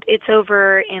 and it's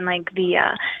over in like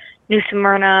the New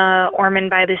Smyrna,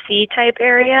 Ormond by the Sea type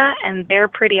area, and they're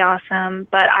pretty awesome.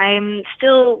 But I'm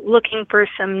still looking for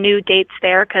some new dates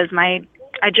there because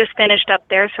I just finished up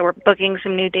there, so we're booking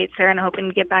some new dates there and hoping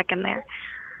to get back in there.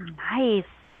 Nice.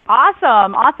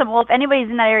 Awesome. Well, if anybody's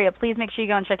in that area, please make sure you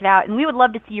go and check it out. And we would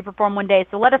love to see you perform one day.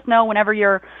 So let us know whenever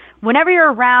you're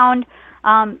around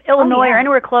Illinois or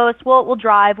anywhere close. We'll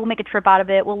drive. We'll make a trip out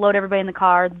of it. We'll load everybody in the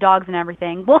car, the dogs and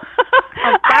everything.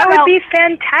 That would be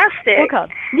fantastic. We'll come.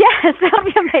 Yes, that'll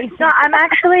be amazing. No,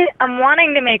 I'm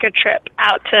wanting to make a trip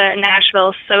out to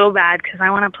Nashville so bad because I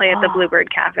want to play at the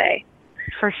Bluebird Cafe.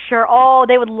 For sure. Oh,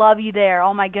 they would love you there.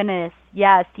 Oh my goodness.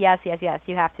 Yes. You have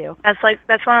to.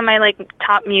 That's one of my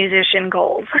top musician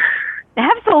goals.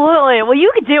 Absolutely. Well,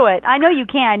 you could do it. I know you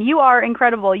can. You are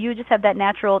incredible. You just have that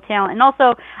natural talent, and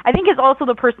also I think it's also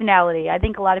the personality. I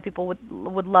think a lot of people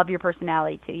would love your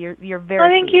personality too. You're very. Well,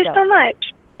 thank you so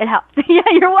much. It helps. Yeah,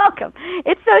 you're welcome.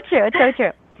 It's so true.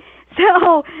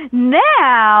 So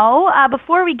now,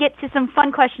 before we get to some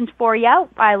fun questions for you,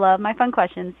 I love my fun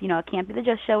questions. You know, it can't be the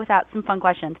Josie Show without some fun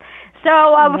questions.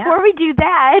 So before we do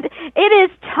that, it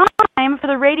is time for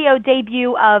the radio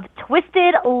debut of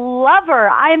Twisted Lover.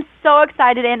 I am so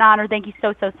excited and honored. Thank you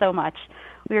so much.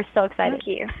 We are so excited.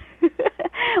 Thank you.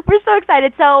 We're so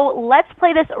excited. So let's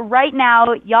play this right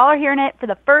now. Y'all are hearing it for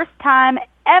the first time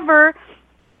ever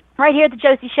right here at the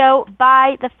Josie Show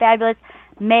by the fabulous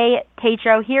Mai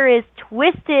Tatro. Here is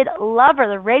Twisted Lover,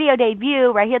 the radio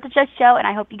debut right here at the Josie Show, and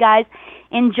I hope you guys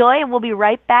enjoy, and we'll be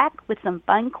right back with some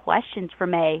fun questions for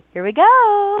Mai. Here we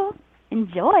go.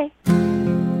 Enjoy.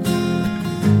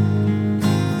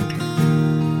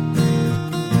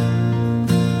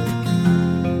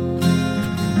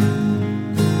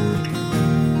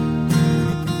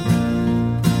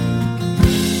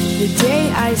 The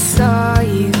day I saw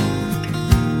you,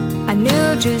 I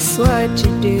knew just what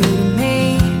you'd do to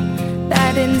me.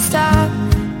 That didn't stop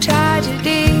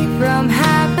tragedy from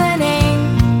happening.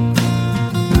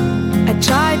 I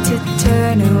tried to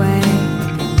turn away,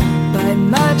 but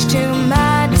much to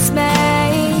my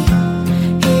dismay,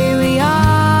 here we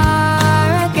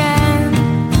are again.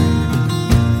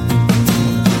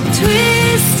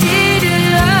 Twisted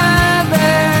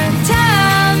lover,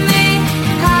 tell me,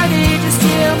 how did you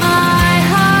steal my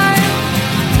heart?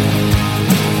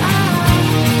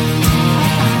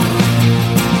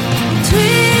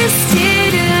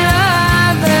 Twisted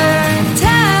lover,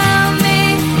 tell me,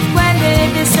 when did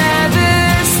this ever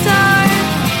start?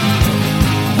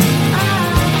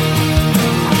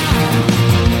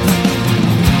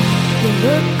 You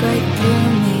look right through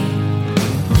me,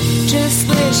 just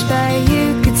wish that you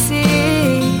could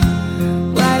see.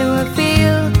 Why do I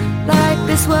feel like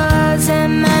this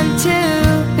wasn't meant to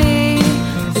be?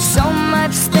 There's so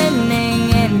much spinning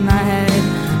in my head,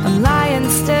 I'm lying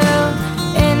still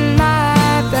in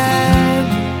my bed.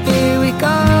 Here we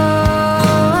go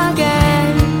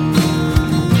again.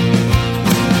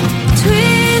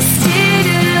 Twisted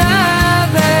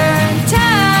lover,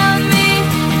 tell me,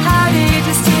 how did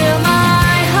you steal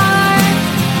my heart?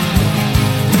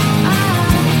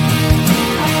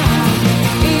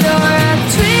 You're a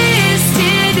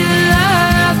twisted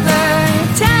lover,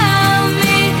 tell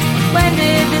me, when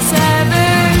did this ever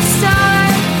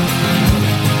start?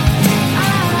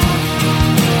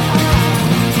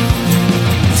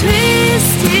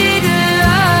 Twisted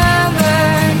lover,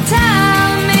 tell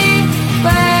me,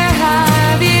 where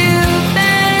have you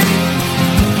been?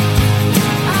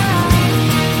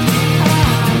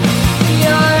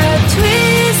 You're a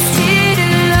twisted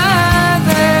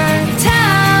lover,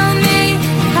 tell me,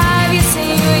 have you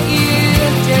seen what you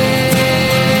did?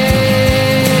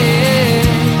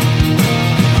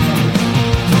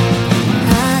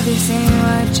 Have you seen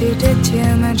what you did to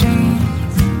my dreams?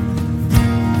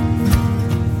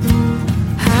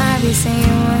 Have you seen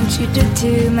what you did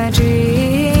to my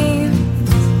dreams?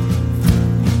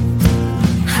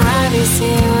 Have you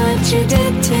seen what you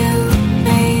did to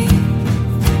me?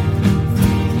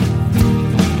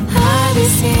 Have you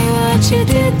seen what you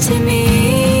did to me?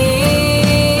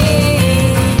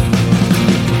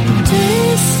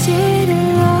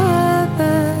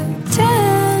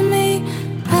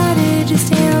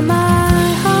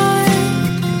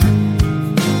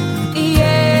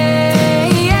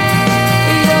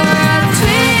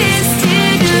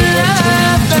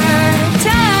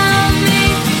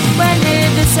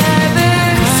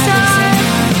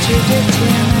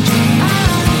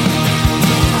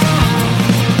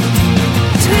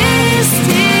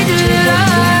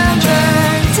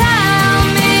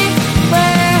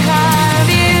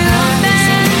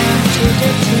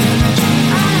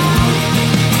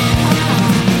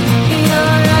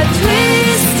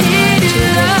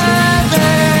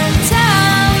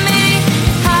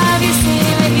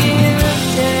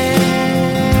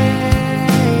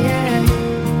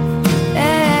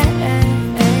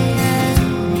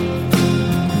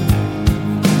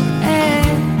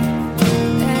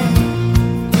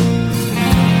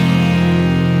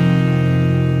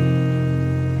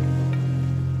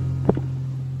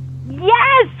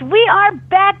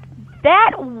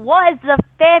 was the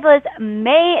fabulous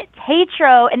Mai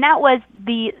Tatro, and that was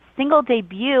the single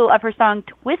debut of her song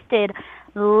Twisted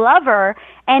Lover,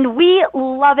 and we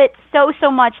love it so, so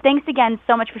much. Thanks again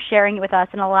so much for sharing it with us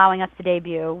and allowing us to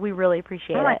debut. We really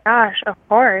appreciate it. Oh my gosh, of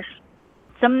course.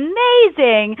 It's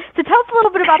amazing. So tell us a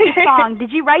little bit about this song.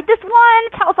 Did you write this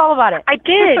one? Tell us all about it. I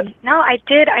did. No, I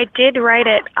did write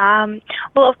it.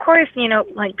 Well, of course, you know,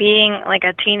 like being like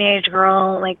a teenage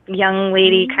girl, like young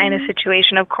lady kind of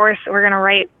situation, of course we're going to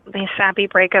write these sappy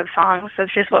breakup songs.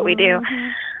 That's just what we do.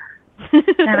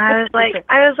 And I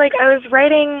was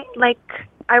writing, like,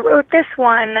 I wrote this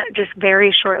one just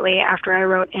very shortly after I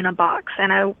wrote In a Box.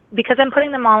 And because I'm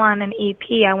putting them all on an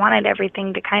EP, I wanted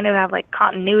everything to kind of have, like,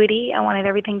 continuity. I wanted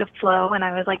everything to flow. And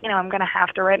I was like, you know, I'm going to have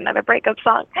to write another breakup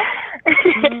song.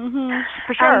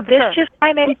 For sure. It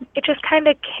just kind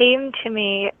of came to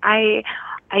me.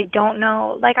 I don't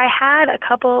know, like I had a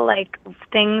couple like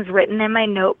things written in my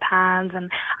notepads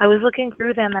and I was looking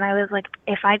through them and I was like,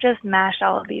 if I just mashed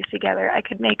all of these together, I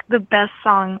could make the best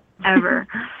song ever.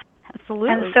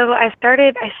 Absolutely. And so I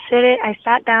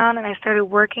sat down and I started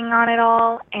working on it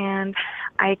all, and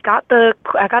I got the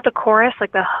chorus,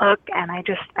 like the hook, and I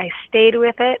stayed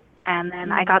with it. And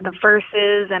then I got the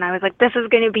verses and I was like, this is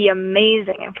going to be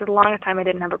amazing. And for the longest time I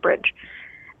didn't have a bridge.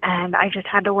 And I just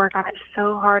had to work on it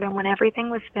so hard. And when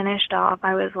everything was finished off,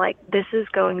 I was like, this is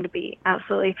going to be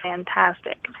absolutely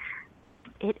fantastic.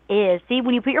 It is. See,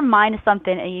 when you put your mind to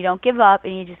something and you don't give up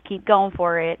and you just keep going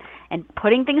for it and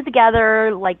putting things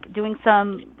together, like doing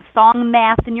some song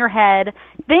math in your head,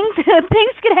 things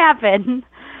can happen.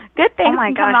 Good things. Oh my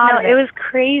can gosh, come out of it was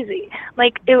crazy.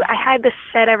 Like, I had to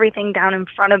set everything down in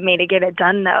front of me to get it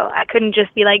done, though. I couldn't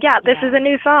just be like, this is a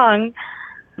new song.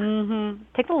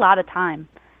 Takes a lot of time.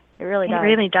 It really does. It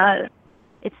really does.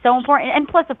 It's so important, and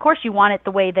plus, of course, you want it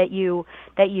the way that you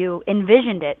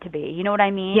envisioned it to be. You know what I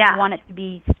mean? Yeah. You want it to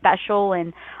be special,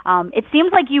 and it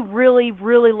seems like you really,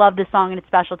 really love the song, and it's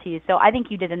special to you. So I think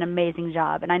you did an amazing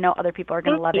job, and I know other people are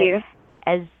going to love it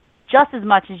just as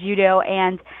much as you do,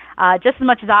 and just as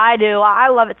much as I do. I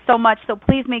love it so much. So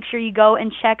please make sure you go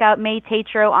and check out Mai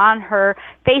Tatro on her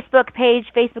Facebook page,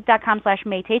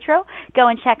 facebook.com/Mai Tatro. Go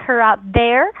and check her out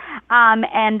there,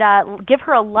 and give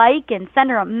her a like and send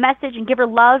her a message and give her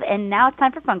love. And now it's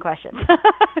time for fun questions.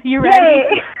 You ready?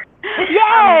 Yay!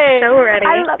 Yay! I'm so ready.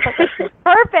 I love it.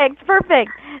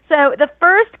 Perfect. So the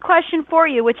first question for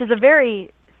you, which is a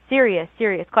very serious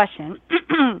question.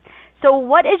 So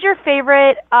what is your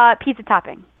favorite pizza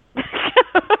topping?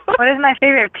 What is my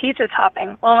favorite pizza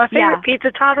topping? Well, my favorite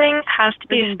pizza topping has to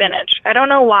be spinach. I don't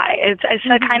know why. It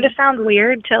kind of sounds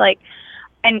weird to like,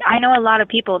 and I know a lot of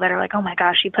people that are like, oh my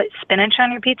gosh, you put spinach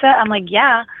on your pizza? I'm like,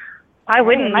 yeah, why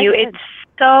wouldn't you? It's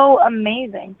so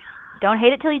amazing. Don't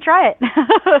hate it till you try it.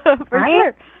 For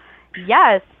sure.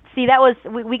 Yes. See, that was,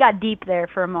 we got deep there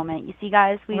for a moment. You see,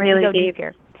 guys, we really go deep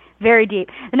here. Very deep.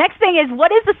 The next thing is,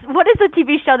 what is the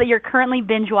TV show that you're currently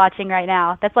binge watching right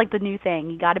now? That's like the new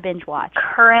thing. You got to binge watch.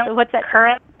 Currently, what's that?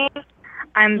 Currently,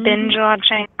 I'm binge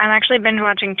watching. I'm actually binge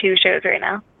watching 2 shows right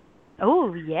now.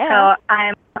 Oh yeah. So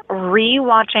I'm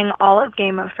re-watching all of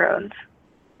Game of Thrones.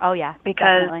 Oh yeah.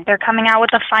 Because definitely. they're coming out with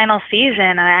the final season,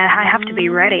 and I have to be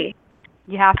ready.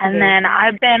 You have to. And then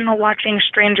I've been watching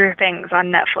Stranger Things on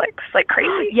Netflix like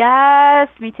crazy. Yes,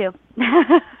 me too.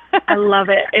 I love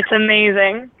it. It's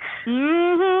amazing.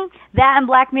 That and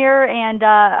Black Mirror and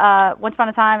Once Upon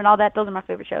a Time and all that, those are my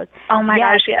favorite shows. Oh my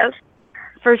gosh, yes.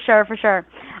 For sure.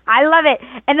 I love it.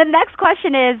 And the next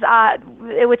question is,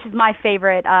 which is my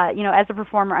favorite, as a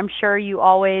performer, I'm sure you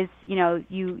always,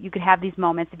 you could have these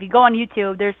moments. If you go on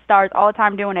YouTube, there's stars all the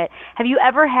time doing it. Have you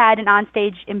ever had an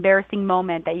onstage embarrassing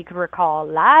moment that you could recall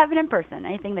live and in person?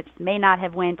 Anything that may not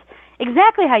have went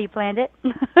exactly how you planned it?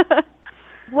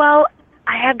 Well,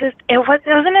 I had this, it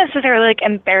wasn't necessarily like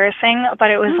embarrassing,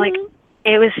 but it was like,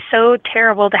 it was so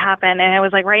terrible to happen. And it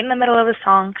was like right in the middle of a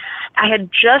song. I had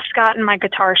just gotten my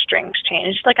guitar strings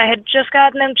changed. Like I had just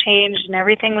gotten them changed and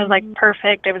everything was like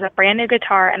perfect. It was a brand new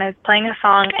guitar and I was playing a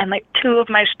song and like 2 of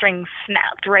my strings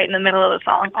snapped right in the middle of the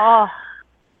song. Oh.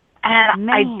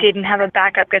 And I didn't have a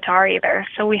backup guitar either.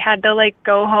 So we had to like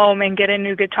go home and get a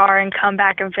new guitar and come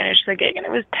back and finish the gig. And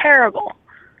it was terrible.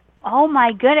 Oh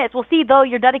my goodness. Well, see, though,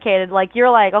 you're dedicated. Like, you're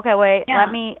like, okay, wait,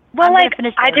 let me. Well, like,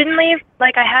 finish I didn't leave.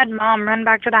 Like, I had Mom run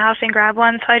back to the house and grab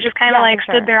one, so I just kind of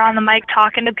stood there on the mic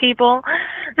talking to people.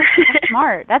 That's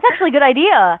smart. That's actually a good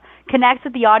idea. Connects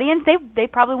with the audience. They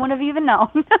probably wouldn't have even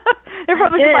known. They're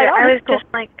probably just like, oh, I was cool.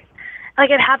 just like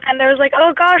it happened. I was like,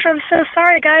 oh gosh, I'm so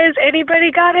sorry, guys.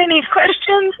 Anybody got any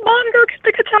questions? Mom, go get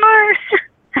the guitar.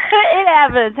 It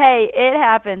happens. Hey, it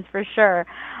happens for sure.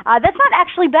 That's not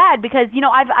actually bad because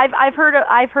I've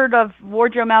heard of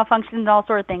wardrobe malfunctions and all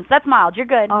sort of things. That's mild. You're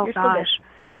good. Oh You're gosh. still good.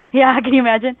 Yeah, can you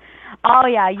imagine? Oh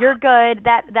yeah, you're good.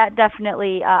 That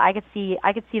definitely I could see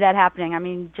that happening. I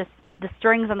mean, just the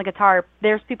strings on the guitar.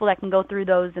 There's people that can go through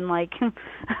those in like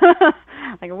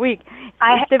like a week.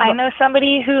 I know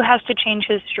somebody who has to change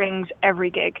his strings every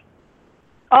gig.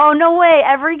 Oh no way!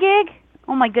 Every gig?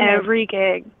 Oh my goodness! Every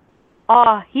gig.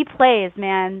 Oh, he plays,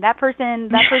 man. That person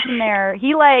there,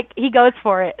 he goes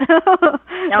for it.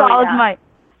 All his might.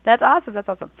 That's awesome.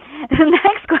 The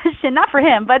next question, not for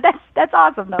him, but that's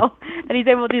awesome though that he's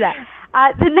able to do that.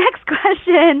 The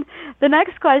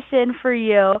next question for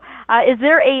you, is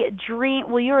there a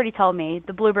dream? Well, you already told me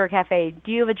the Bluebird Cafe.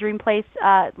 Do you have a dream place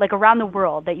like around the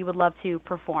world that you would love to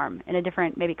perform in a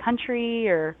different maybe country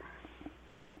or?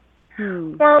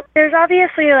 Well, there's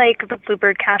obviously like the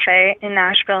Bluebird Cafe in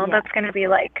Nashville. Yeah. That's going to be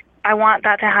like, I want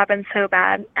that to happen so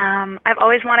bad. I've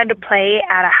always wanted to play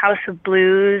at a House of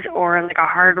Blues or like a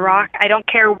Hard Rock. I don't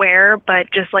care where,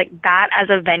 but just like that as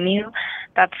a venue,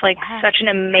 that's like such an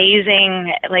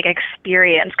amazing like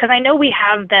experience. Because I know we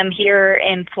have them here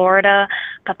in Florida,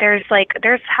 but there's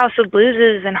House of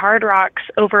Blueses and Hard Rocks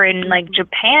over in like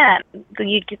Japan.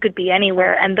 You could be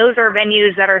anywhere, and those are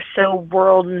venues that are so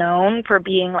world known for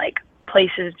being like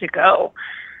places to go.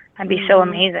 That'd be so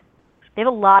amazing. They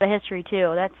have a lot of history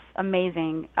too. That's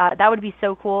amazing. That would be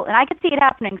so cool, and I could see it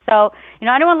happening. So,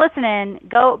 anyone listening,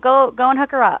 go and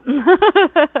hook her up.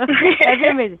 That'd be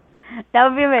amazing. That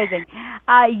would be amazing.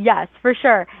 Yes, for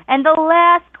sure. And the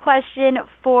last question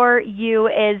for you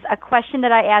is a question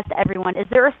that I asked everyone. Is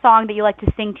there a song that you like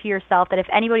to sing to yourself that if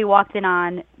anybody walked in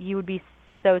on, you would be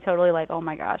so totally like, oh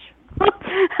my gosh?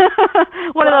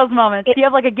 One of those moments. Do you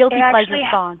have like a guilty pleasure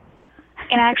song?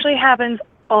 It actually happens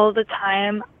all the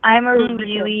time. I'm a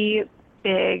really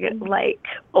big like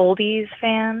oldies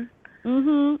fan,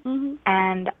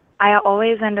 and I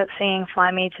always end up singing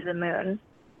 "Fly Me to the Moon."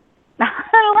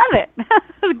 I love it.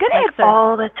 Good answer.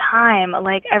 All the time.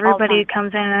 Like everybody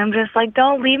comes in, and I'm just like,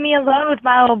 "Don't leave me alone with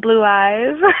my little blue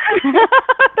eyes."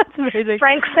 That's amazing.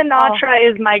 Frank Sinatra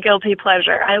is my guilty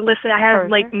pleasure. I have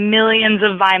like millions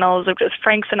of vinyls of just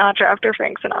Frank Sinatra after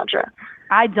Frank Sinatra.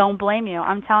 I don't blame you.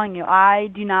 I'm telling you, I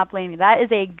do not blame you. That is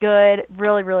a good,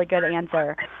 really, really good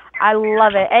answer. I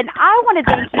love it. And I want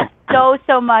to thank you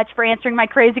so much for answering my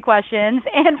crazy questions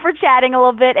and for chatting a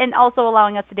little bit and also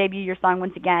allowing us to debut your song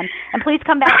once again. And please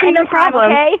come back anytime, no problem.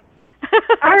 okay?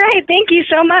 All right. Thank you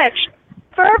so much.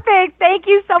 Perfect. Thank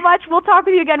you so much. We'll talk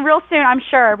with you again real soon, I'm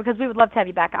sure, because we would love to have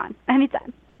you back on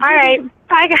anytime. All right.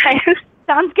 Bye, guys.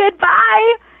 Sounds good.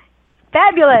 Bye.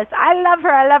 Fabulous. I love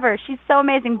her. She's so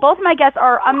amazing. Both of my guests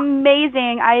are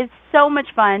amazing. I had so much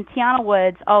fun. Tianna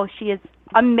Woods. Oh, she is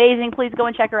amazing. Please go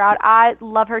and check her out. I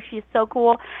love her. She's so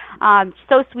cool.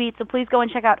 So sweet. So please go and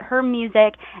check out her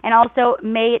music. And also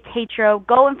Mai Tatro.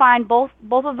 Go and find both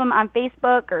of them on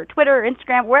Facebook or Twitter or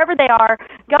Instagram, wherever they are.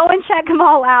 Go and check them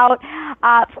all out.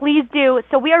 Please do.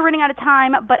 So we are running out of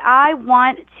time, but I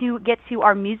want to get to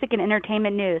our music and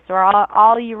entertainment news. So are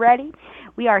all you ready?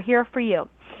 We are here for you.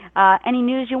 Any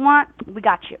news you want, we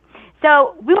got you.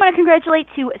 So we want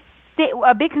to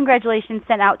a big congratulations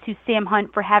sent out to Sam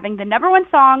Hunt for having the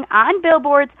 #1 song on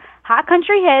Billboard's Hot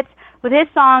Country Hits with his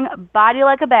song Body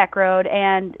Like a Back Road.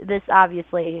 And this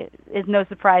obviously is no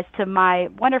surprise to my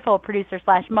wonderful producer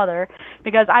 / mother,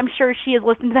 because I'm sure she has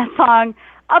listened to that song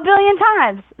a billion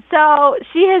times. So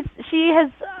she has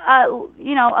a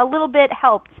little bit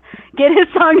helped get his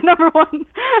song #1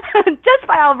 just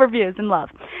by all of her views and love.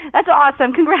 That's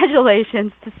awesome.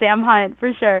 Congratulations to Sam Hunt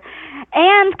for sure.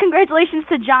 And congratulations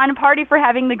to John Party for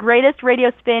having the greatest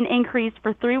radio spin increase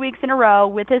for 3 weeks in a row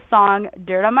with his song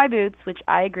Dirt on My Boots, which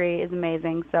I agree is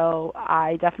amazing. So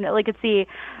I definitely could see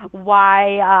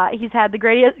why he's had the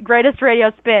greatest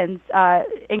radio spins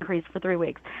increase for 3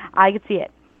 weeks. I could see it.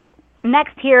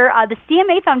 Next here, the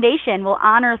CMA Foundation will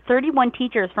honor 31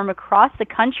 teachers from across the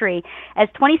country as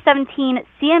 2017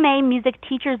 CMA Music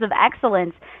Teachers of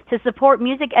Excellence to support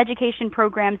music education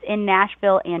programs in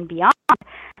Nashville and beyond.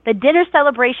 The dinner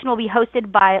celebration will be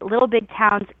hosted by Little Big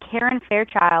Town's Karen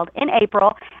Fairchild in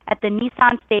April at the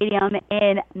Nissan Stadium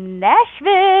in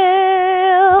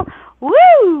Nashville.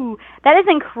 Woo! That is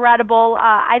incredible.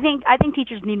 I think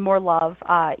teachers need more love.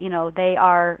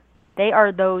 They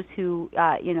are those who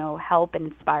help and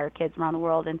inspire kids around the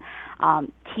world and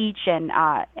teach and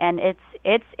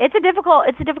it's a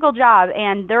difficult job,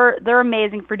 and they're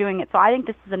amazing for doing it. So I think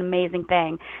this is an amazing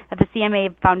thing that the CMA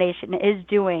Foundation is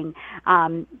doing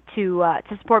to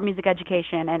support music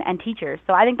education and teachers.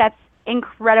 So I think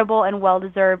incredible and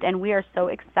well-deserved, and we are so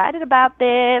excited about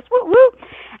this. Woo woo!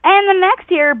 And the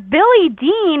next year, Billy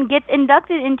Dean gets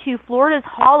inducted into Florida's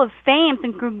Hall of Fame,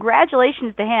 and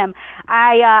congratulations to him.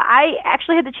 I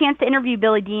actually had the chance to interview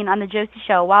Billy Dean on the Josie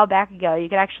Show a while back ago. You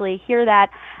could actually hear that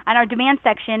on our demand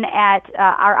section at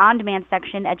our on-demand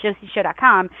section at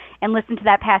josieshow.com and listen to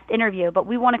that past interview. But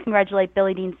we want to congratulate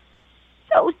Billy Dean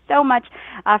so much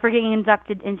for getting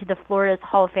inducted into the Florida's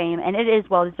Hall of Fame, and it is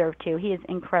well-deserved, too. He is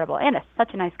incredible and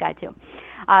such a nice guy, too.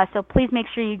 So please make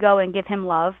sure you go and give him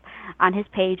love on his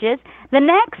pages. The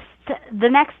next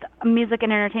music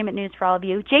and entertainment news for all of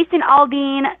you: Jason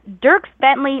Aldean, Dierks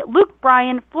Bentley, Luke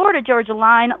Bryan, Florida Georgia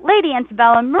Line, Lady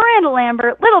Antebellum, Miranda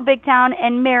Lambert, Little Big Town,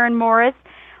 and Maren Morris.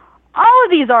 All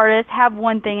of these artists have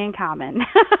one thing in common.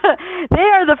 They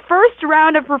are the first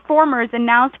round of performers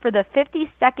announced for the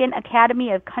 52nd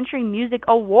Academy of Country Music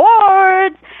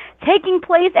Awards, taking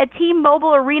place at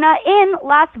T-Mobile Arena in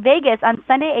Las Vegas on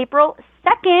Sunday, April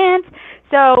 2nd.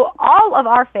 So all of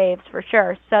our faves for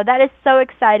sure. So that is so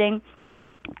exciting.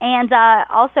 And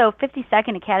also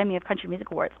 52nd Academy of Country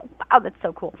Music Awards. Wow, that's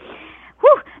so cool.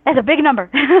 Whew, that's a big number.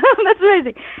 That's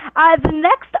amazing.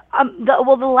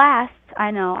 The last,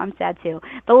 I know, I'm sad too.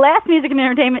 The last music and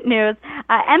entertainment news: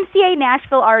 MCA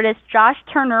Nashville artist Josh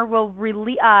Turner will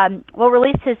release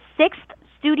his 6th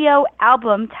studio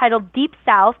album titled Deep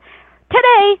South.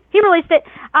 Today, he released it.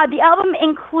 The album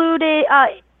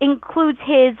includes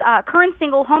his current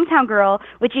single, Hometown Girl,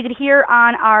 which you could hear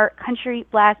on our Country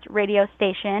Blast radio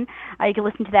station. You can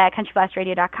listen to that at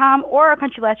countryblastradio.com or our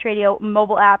Country Blast Radio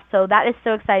mobile app. So that is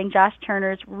so exciting. Josh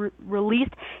Turner's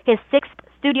released his 6th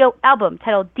studio album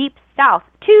titled Deep South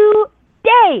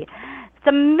today. It's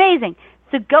amazing.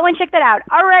 So go and check that out.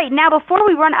 All right, now before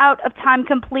we run out of time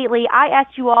completely, I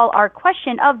asked you all our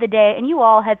question of the day, and you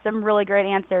all had some really great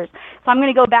answers. So I'm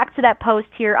going to go back to that post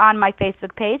here on my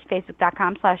Facebook page,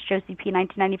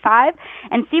 facebook.com/JosieP1995,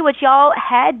 and see what y'all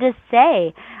had to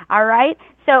say. All right?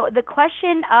 So the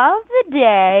question of the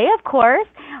day, of course,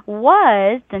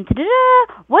 was,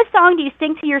 what song do you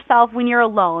sing to yourself when you're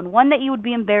alone? One that you would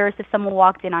be embarrassed if someone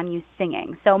walked in on you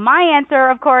singing. So my answer,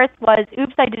 of course, was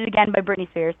Oops, I Did It Again by Britney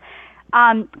Spears.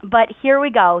 But here we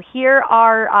go. Here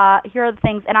are the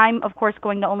things, and I'm of course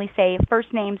going to only say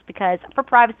first names because for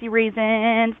privacy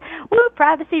reasons. Woo,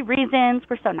 privacy reasons.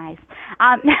 We're so nice.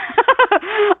 All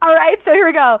right, so here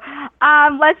we go.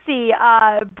 Let's see.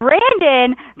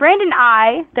 Brandon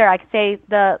I. There, I could say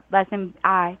the last name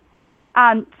I.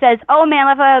 Says, oh man,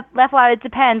 laugh loud, it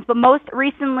depends, but most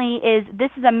recently is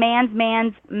This Is a Man's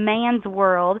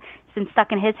World. It's been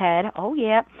stuck in his head. Oh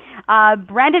yeah.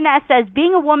 Brandon S. says,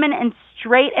 being a woman and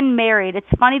straight and married, it's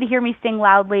funny to hear me sing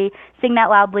that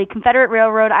loudly. Confederate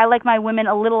Railroad, I like my women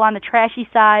a little on the trashy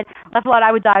side. Laugh loud,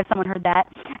 I would die if someone heard that.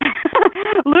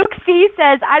 Luke C.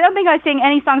 says, I don't think I sing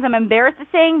any songs I'm embarrassed to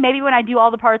sing. Maybe when I do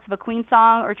all the parts of a Queen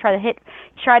song or try to hit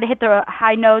the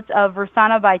high notes of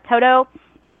Versana by Toto.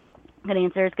 Good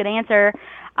answer.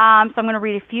 So I'm going to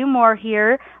read a few more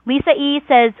here. Lisa E.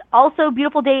 says, also,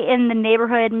 beautiful day in the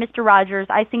neighborhood, Mr. Rogers.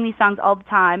 I sing these songs all the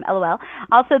time, LOL.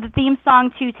 Also, the theme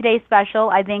song to today's special,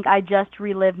 I think I just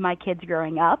relived my kids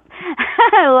growing up.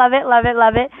 Love it.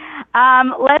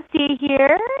 Let's see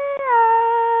here.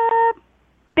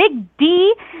 Big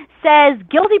D says,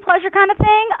 guilty pleasure kind of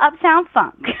thing, Uptown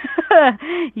Funk.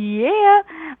 Yeah.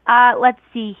 Let's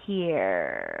see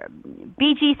here.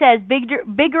 BG says,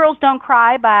 Big Girls Don't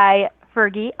Cry by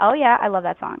Fergie. Oh, yeah, I love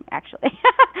that song, actually.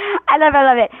 I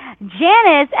love it.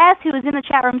 Janice S., who is in the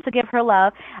chat room, so give her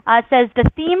love, says, the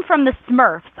theme from the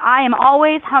Smurfs. I am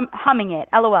always humming it.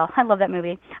 LOL. I love that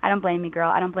movie. I don't blame you, girl.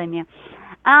 I don't blame you.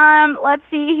 Let's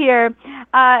see here.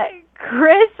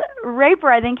 Chris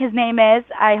Raper, I think his name is,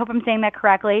 I hope I'm saying that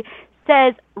correctly,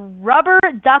 says Rubber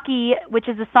Ducky, which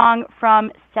is a song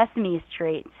from Sesame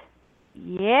Street.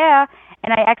 Yeah,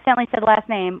 and I accidentally said the last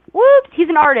name. Whoops, he's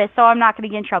an artist, so I'm not going to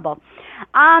get in trouble.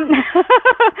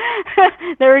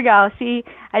 There we go. See,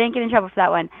 I didn't get in trouble for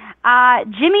that one.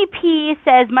 Jimmy P.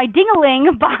 says, My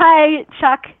Ding-a-Ling by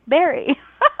Chuck Berry.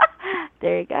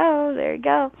 There you go.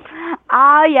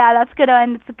 Yeah, that's a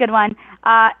good one.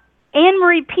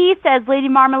 Anne-Marie P. says Lady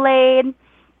Marmalade.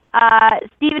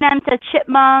 Stephen M. says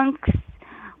Chipmunks.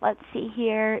 Let's see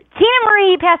here. Tina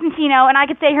Marie Passantino, and I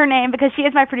could say her name because she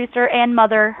is my producer and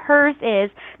mother. Hers is,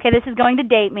 okay, this is going to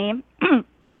date me.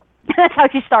 That's how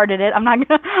she started it. I'm not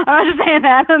just saying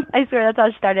that. I swear that's how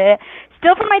she started it.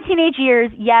 Still from my teenage years,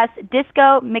 yes,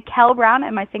 Disco, Mikkel Brown.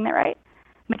 Am I saying that right?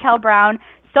 Mikkel Brown.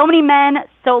 So Many Men,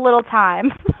 So Little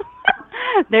Time.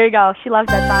 There you go. She loves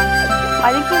that song.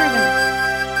 I think she even...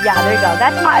 Yeah, there you go.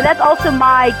 That's also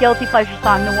my guilty pleasure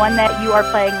song, the one that you are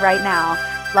playing right now.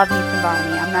 Love me some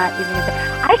Barney. I'm not even gonna say.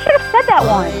 I should have said that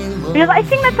one because I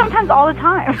sing that sometimes all the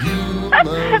time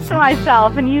to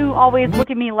myself, and you always look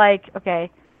at me like,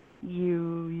 okay,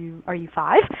 you are you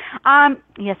 5?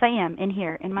 Yes, I am, in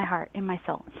here, in my heart, in my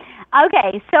soul.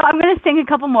 Okay, so I'm gonna sing a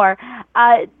couple more.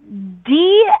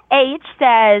 DH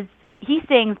says he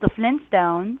sings the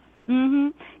Flintstones.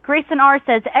 Grayson R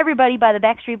says Everybody by the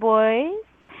Backstreet Boys.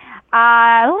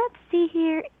 Let's see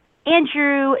here.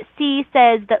 Andrew C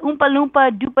says the Oompa Loompa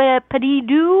Doopa Padee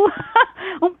Doo.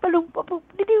 Oompa Loompa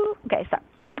Boopity Doo. Okay, sorry.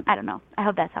 I don't know. I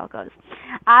hope that's how it goes.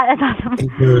 That's awesome. Hey,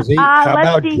 Josie, how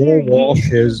about Joel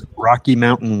Walsh's Rocky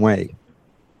Mountain Way?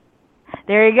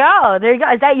 There you go. There you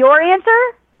go. Is that your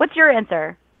answer? What's your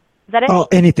answer? Is that it? Oh,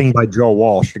 anything by Joe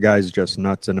Walsh. The guy's just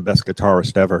nuts and the best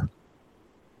guitarist ever.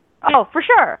 Oh, for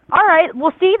sure. All right.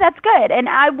 Well, see, that's good. And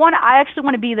I actually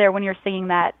want to be there when you're singing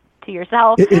that to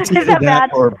yourself. It's Is either that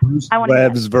bad? or Bruce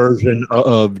Webb's version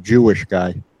of Jewish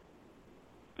Guy.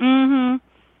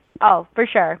 Oh, for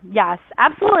sure. Yes,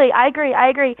 absolutely. I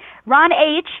agree. Ron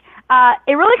H.,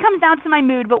 it really comes down to my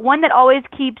mood, but one that always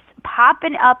keeps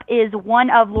popping up is one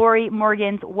of Lori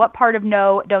Morgan's What Part of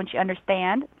No Don't You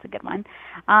Understand? It's a good one.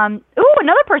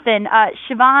 Another person,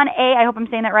 Siobhan A., I hope I'm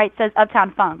saying that right, says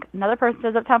Uptown Funk. Another person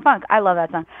says Uptown Funk. I love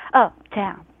that song.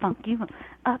 Uptown Funk, you want.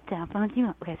 Uptown Funk, you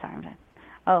want. Okay, sorry, I'm done.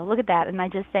 Oh, look at that. And I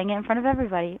just sang it in front of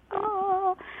everybody.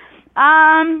 Oh.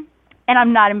 And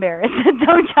I'm not embarrassed.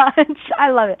 Don't judge. I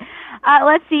love it.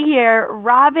 Let's see here.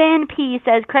 Robin P.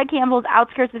 says Craig Campbell's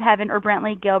Outskirts of Heaven or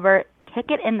Brantley Gilbert, Kick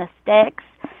It in the Sticks.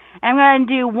 And I'm going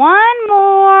to do one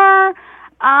more.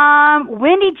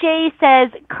 Wendy J. says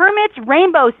Kermit's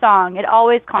Rainbow Song. It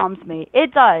always calms me.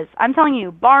 It does. I'm telling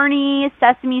you. Barney,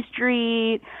 Sesame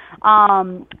Street,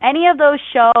 any of those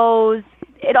shows,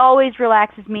 it always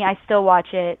relaxes me. I still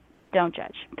watch it. Don't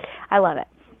judge. I love it.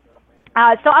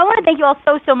 So I want to thank you all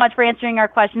so much for answering our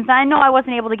questions. I know I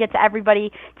wasn't able to get to everybody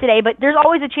today, but there's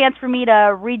always a chance for me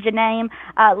to read your name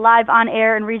live on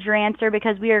air and read your answer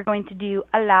because we are going to do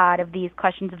a lot of these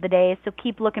questions of the day. So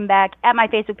keep looking back at my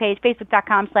Facebook page,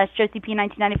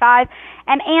 facebook.com/JosieP1995,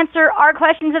 and answer our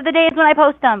questions of the days when I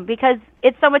post them because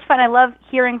it's so much fun. I love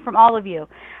hearing from all of you.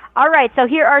 All right, so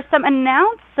here are some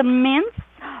announcements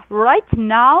right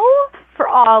now for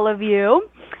all of you.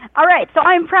 All right, so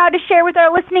I'm proud to share with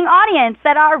our listening audience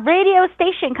that our radio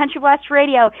station, Country Blast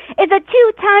Radio, is a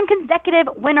 2-time consecutive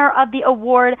winner of the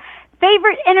award,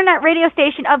 Favorite Internet Radio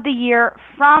Station of the Year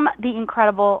from the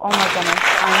incredible, oh my goodness,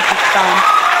 I'm just stunned.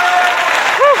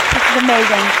 Whew, this is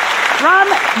amazing. From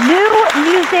New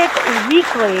Music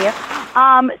Weekly.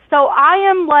 So I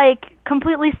am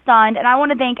completely stunned, and I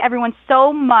want to thank everyone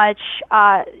so much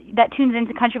that tunes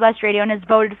into Country Blast Radio and has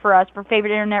voted for us for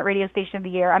Favorite Internet Radio Station of the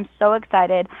Year. I'm so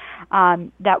excited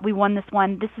that we won this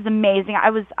one. This is amazing. I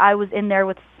was in there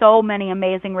with so many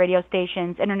amazing radio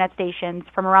stations, internet stations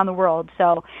from around the world.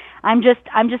 So I'm just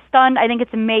stunned. I think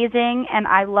it's amazing, and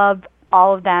I love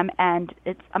all of them, and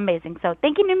it's amazing. So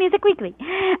thank you, New Music Weekly.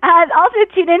 Also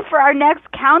tune in for our next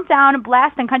Countdown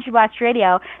Blast on Country Blast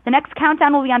Radio. The next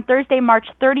countdown will be on Thursday, March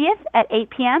 30th at 8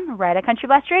 p.m. right at Country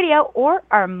Blast Radio or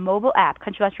our mobile app,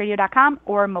 countryblastradio.com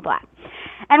or mobile app.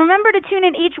 And remember to tune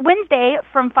in each Wednesday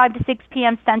from 5 to 6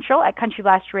 p.m. Central at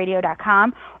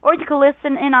countryblastradio.com, or you can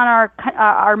listen in on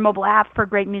our mobile app for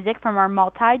great music from our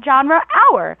multi-genre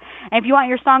hour. And if you want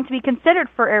your song to be considered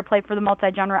for airplay for the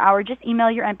multi-genre hour, just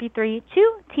email your MP3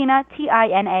 to Tina,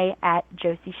 T-I-N-A,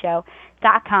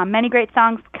 @josieshow.com. Many great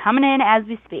songs coming in as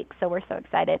we speak, so we're so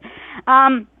excited.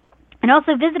 And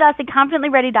also visit us at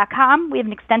ConfidentlyReady.com. We have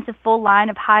an extensive full line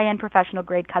of high-end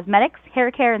professional-grade cosmetics, hair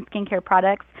care, and skincare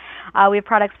products. We have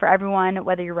products for everyone,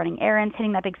 whether you're running errands,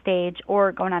 hitting that big stage,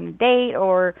 or going on a date,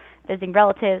 or visiting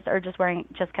relatives, or just wearing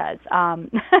it just 'cause.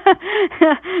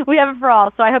 We have it for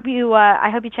all. So I hope you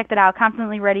check that out,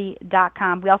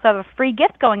 ConfidentlyReady.com. We also have a free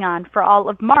gift going on for all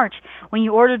of March. When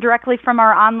you order directly from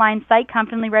our online site,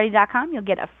 ConfidentlyReady.com, you'll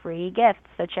get a free gift.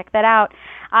 So check that out.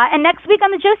 And next week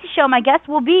on The Josie Show, my guests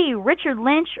will be Richard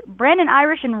Lynch, Brandon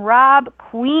Irish, and Rob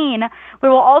Queen. We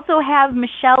will also have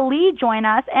Michelle Lee join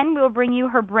us, and we will bring you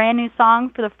her brand new song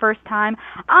for the first time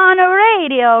on a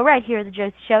radio right here at The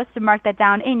Josie Show. So mark that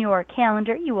down in your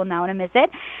calendar. You will not want to miss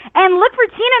it. And look for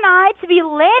Tina and I to be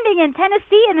landing in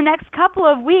Tennessee in the next couple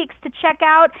of weeks to check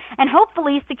out and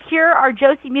hopefully secure our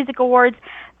Josie Music Awards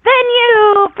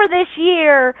venue for this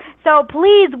year. So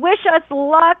please wish us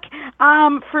luck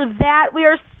for that. We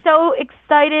are so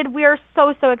excited. We are so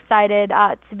excited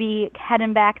to be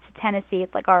heading back to Tennessee.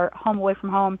 It's like our home away from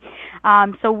home.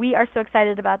 So we are so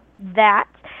excited about that.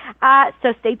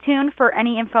 So stay tuned for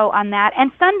any info on that.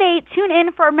 And Sunday, tune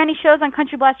in for many shows on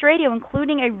Country Blast Radio,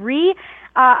 including a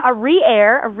a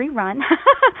rerun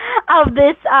of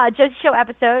this Josie Show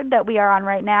episode that we are on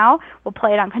right now. We'll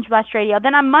play it on Country Blast Radio.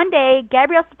 Then on Monday,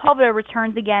 Gabrielle Sepulveda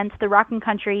returns again to the Rockin'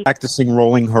 Country. Practicing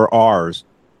rolling her R's.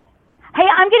 Hey,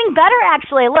 I'm getting better,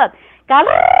 actually. Look.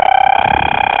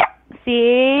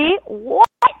 See? What?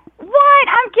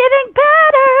 I'm getting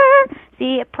better.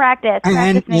 See, practice.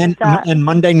 And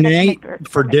Monday night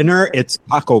for dinner, it's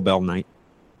Taco Bell night.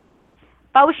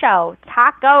 Faux show,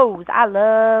 tacos. I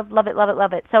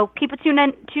love it. So people tune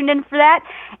in for that.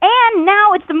 And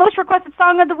now it's the most requested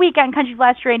song of the week on Country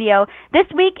Blast Radio. This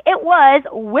week it was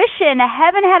 "Wishin'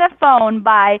 Heaven Had a Phone"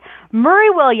 by Murray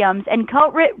Williams and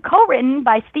co-written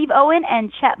by Steve Owen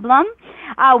and Chet Blum.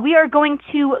 We are going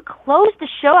to close the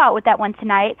show out with that one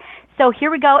tonight. So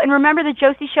here we go. And remember, the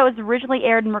Josie Show is originally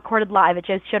aired and recorded live at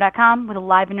josieshow.com with a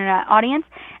live internet audience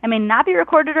and may not be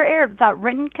recorded or aired without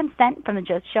written consent from the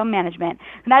Josie Show management.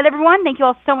 Good night, everyone. Thank you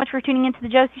all so much for tuning into the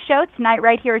Josie Show tonight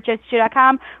right here at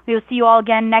josieshow.com. We will see you all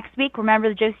again next week. Remember,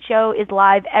 the Josie Show is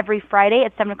live every Friday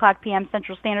at 7 o'clock p.m.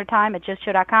 Central Standard Time at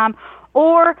josieshow.com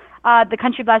or the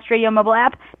Country Blast Radio mobile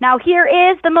app. Now here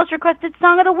is the most requested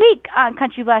song of the week on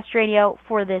Country Blast Radio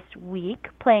for this week,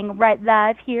 playing right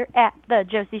live here at the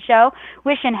Josie Show.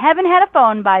 "Wishin' Heaven Had a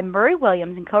Phone" by Murray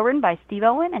Williams and co-written by Steve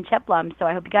Owen and Chet Blum. So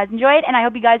I hope you guys enjoy it, and I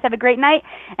hope you guys have a great night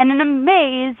and an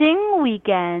amazing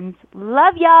weekend.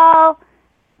 Love y'all.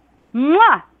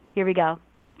 Mwah! Here we go.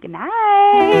 Good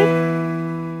night.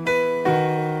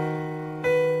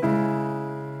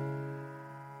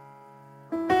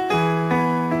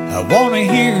 I want to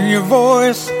hear your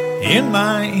voice in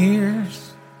my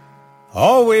ears,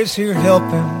 always here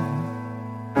helping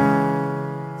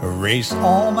erase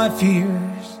all my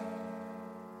fears,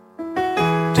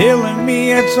 telling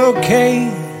me it's okay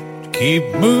to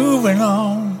keep moving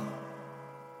on.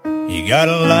 You got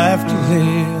a life to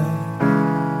live,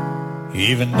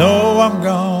 even though I'm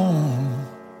gone.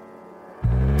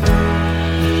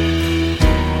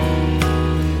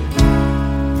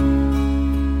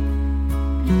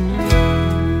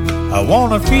 I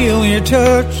wanna feel your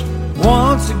touch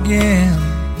once again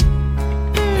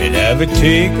and have it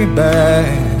take me back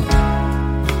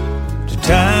to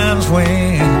times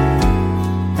when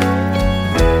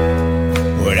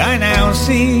what I now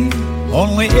see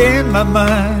only in my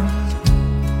mind,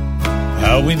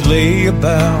 how we lay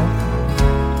about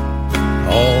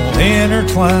all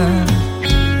intertwined.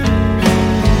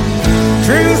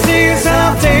 Truth is,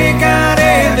 I think I'd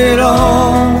end it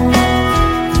all.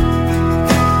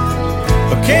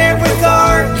 Camp with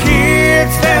our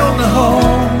kids down the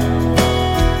hall.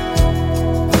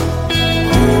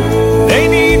 They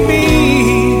need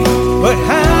me, but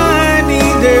I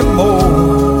need them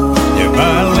more. They're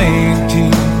my link to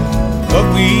what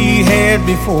we had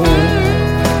before.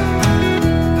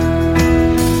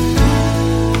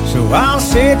 So I'll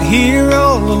sit here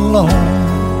all alone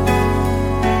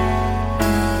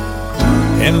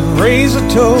and raise a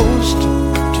toast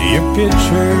to your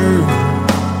picture,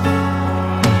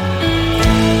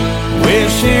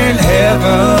 wishing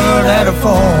heaven had a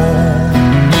phone.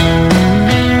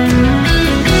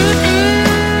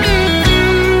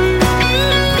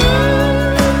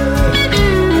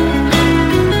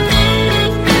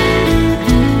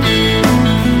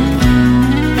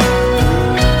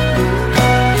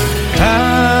 I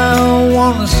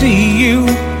wanna see you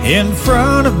in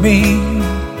front of me,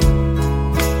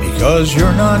 because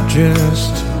you're not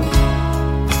just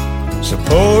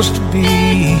supposed to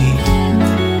be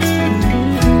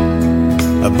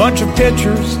a bunch of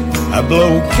pictures I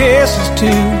blow kisses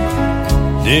to.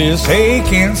 This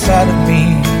ache inside of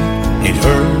me, it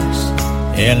hurts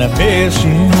and I miss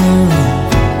you.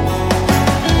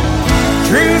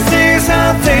 Truth is,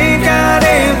 I think I'd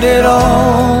end it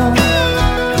all,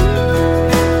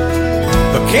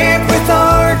 but camp with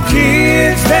our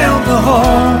kids down the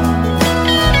hall.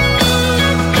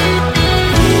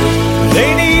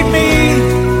 They need me,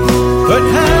 but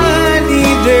I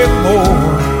need them more.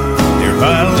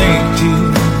 I link to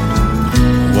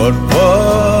what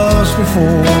was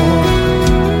before.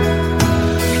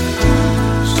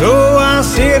 So I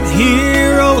sit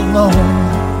here alone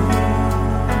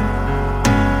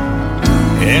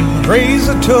and raise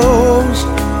a toast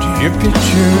to your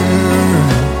picture,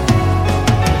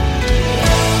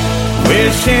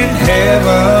 wishing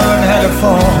heaven had a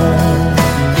phone.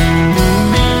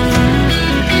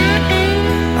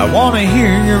 I want to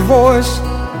hear your voice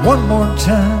one more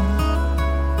time.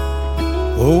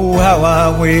 Oh, how I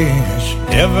wish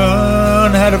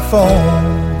heaven had a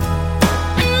phone.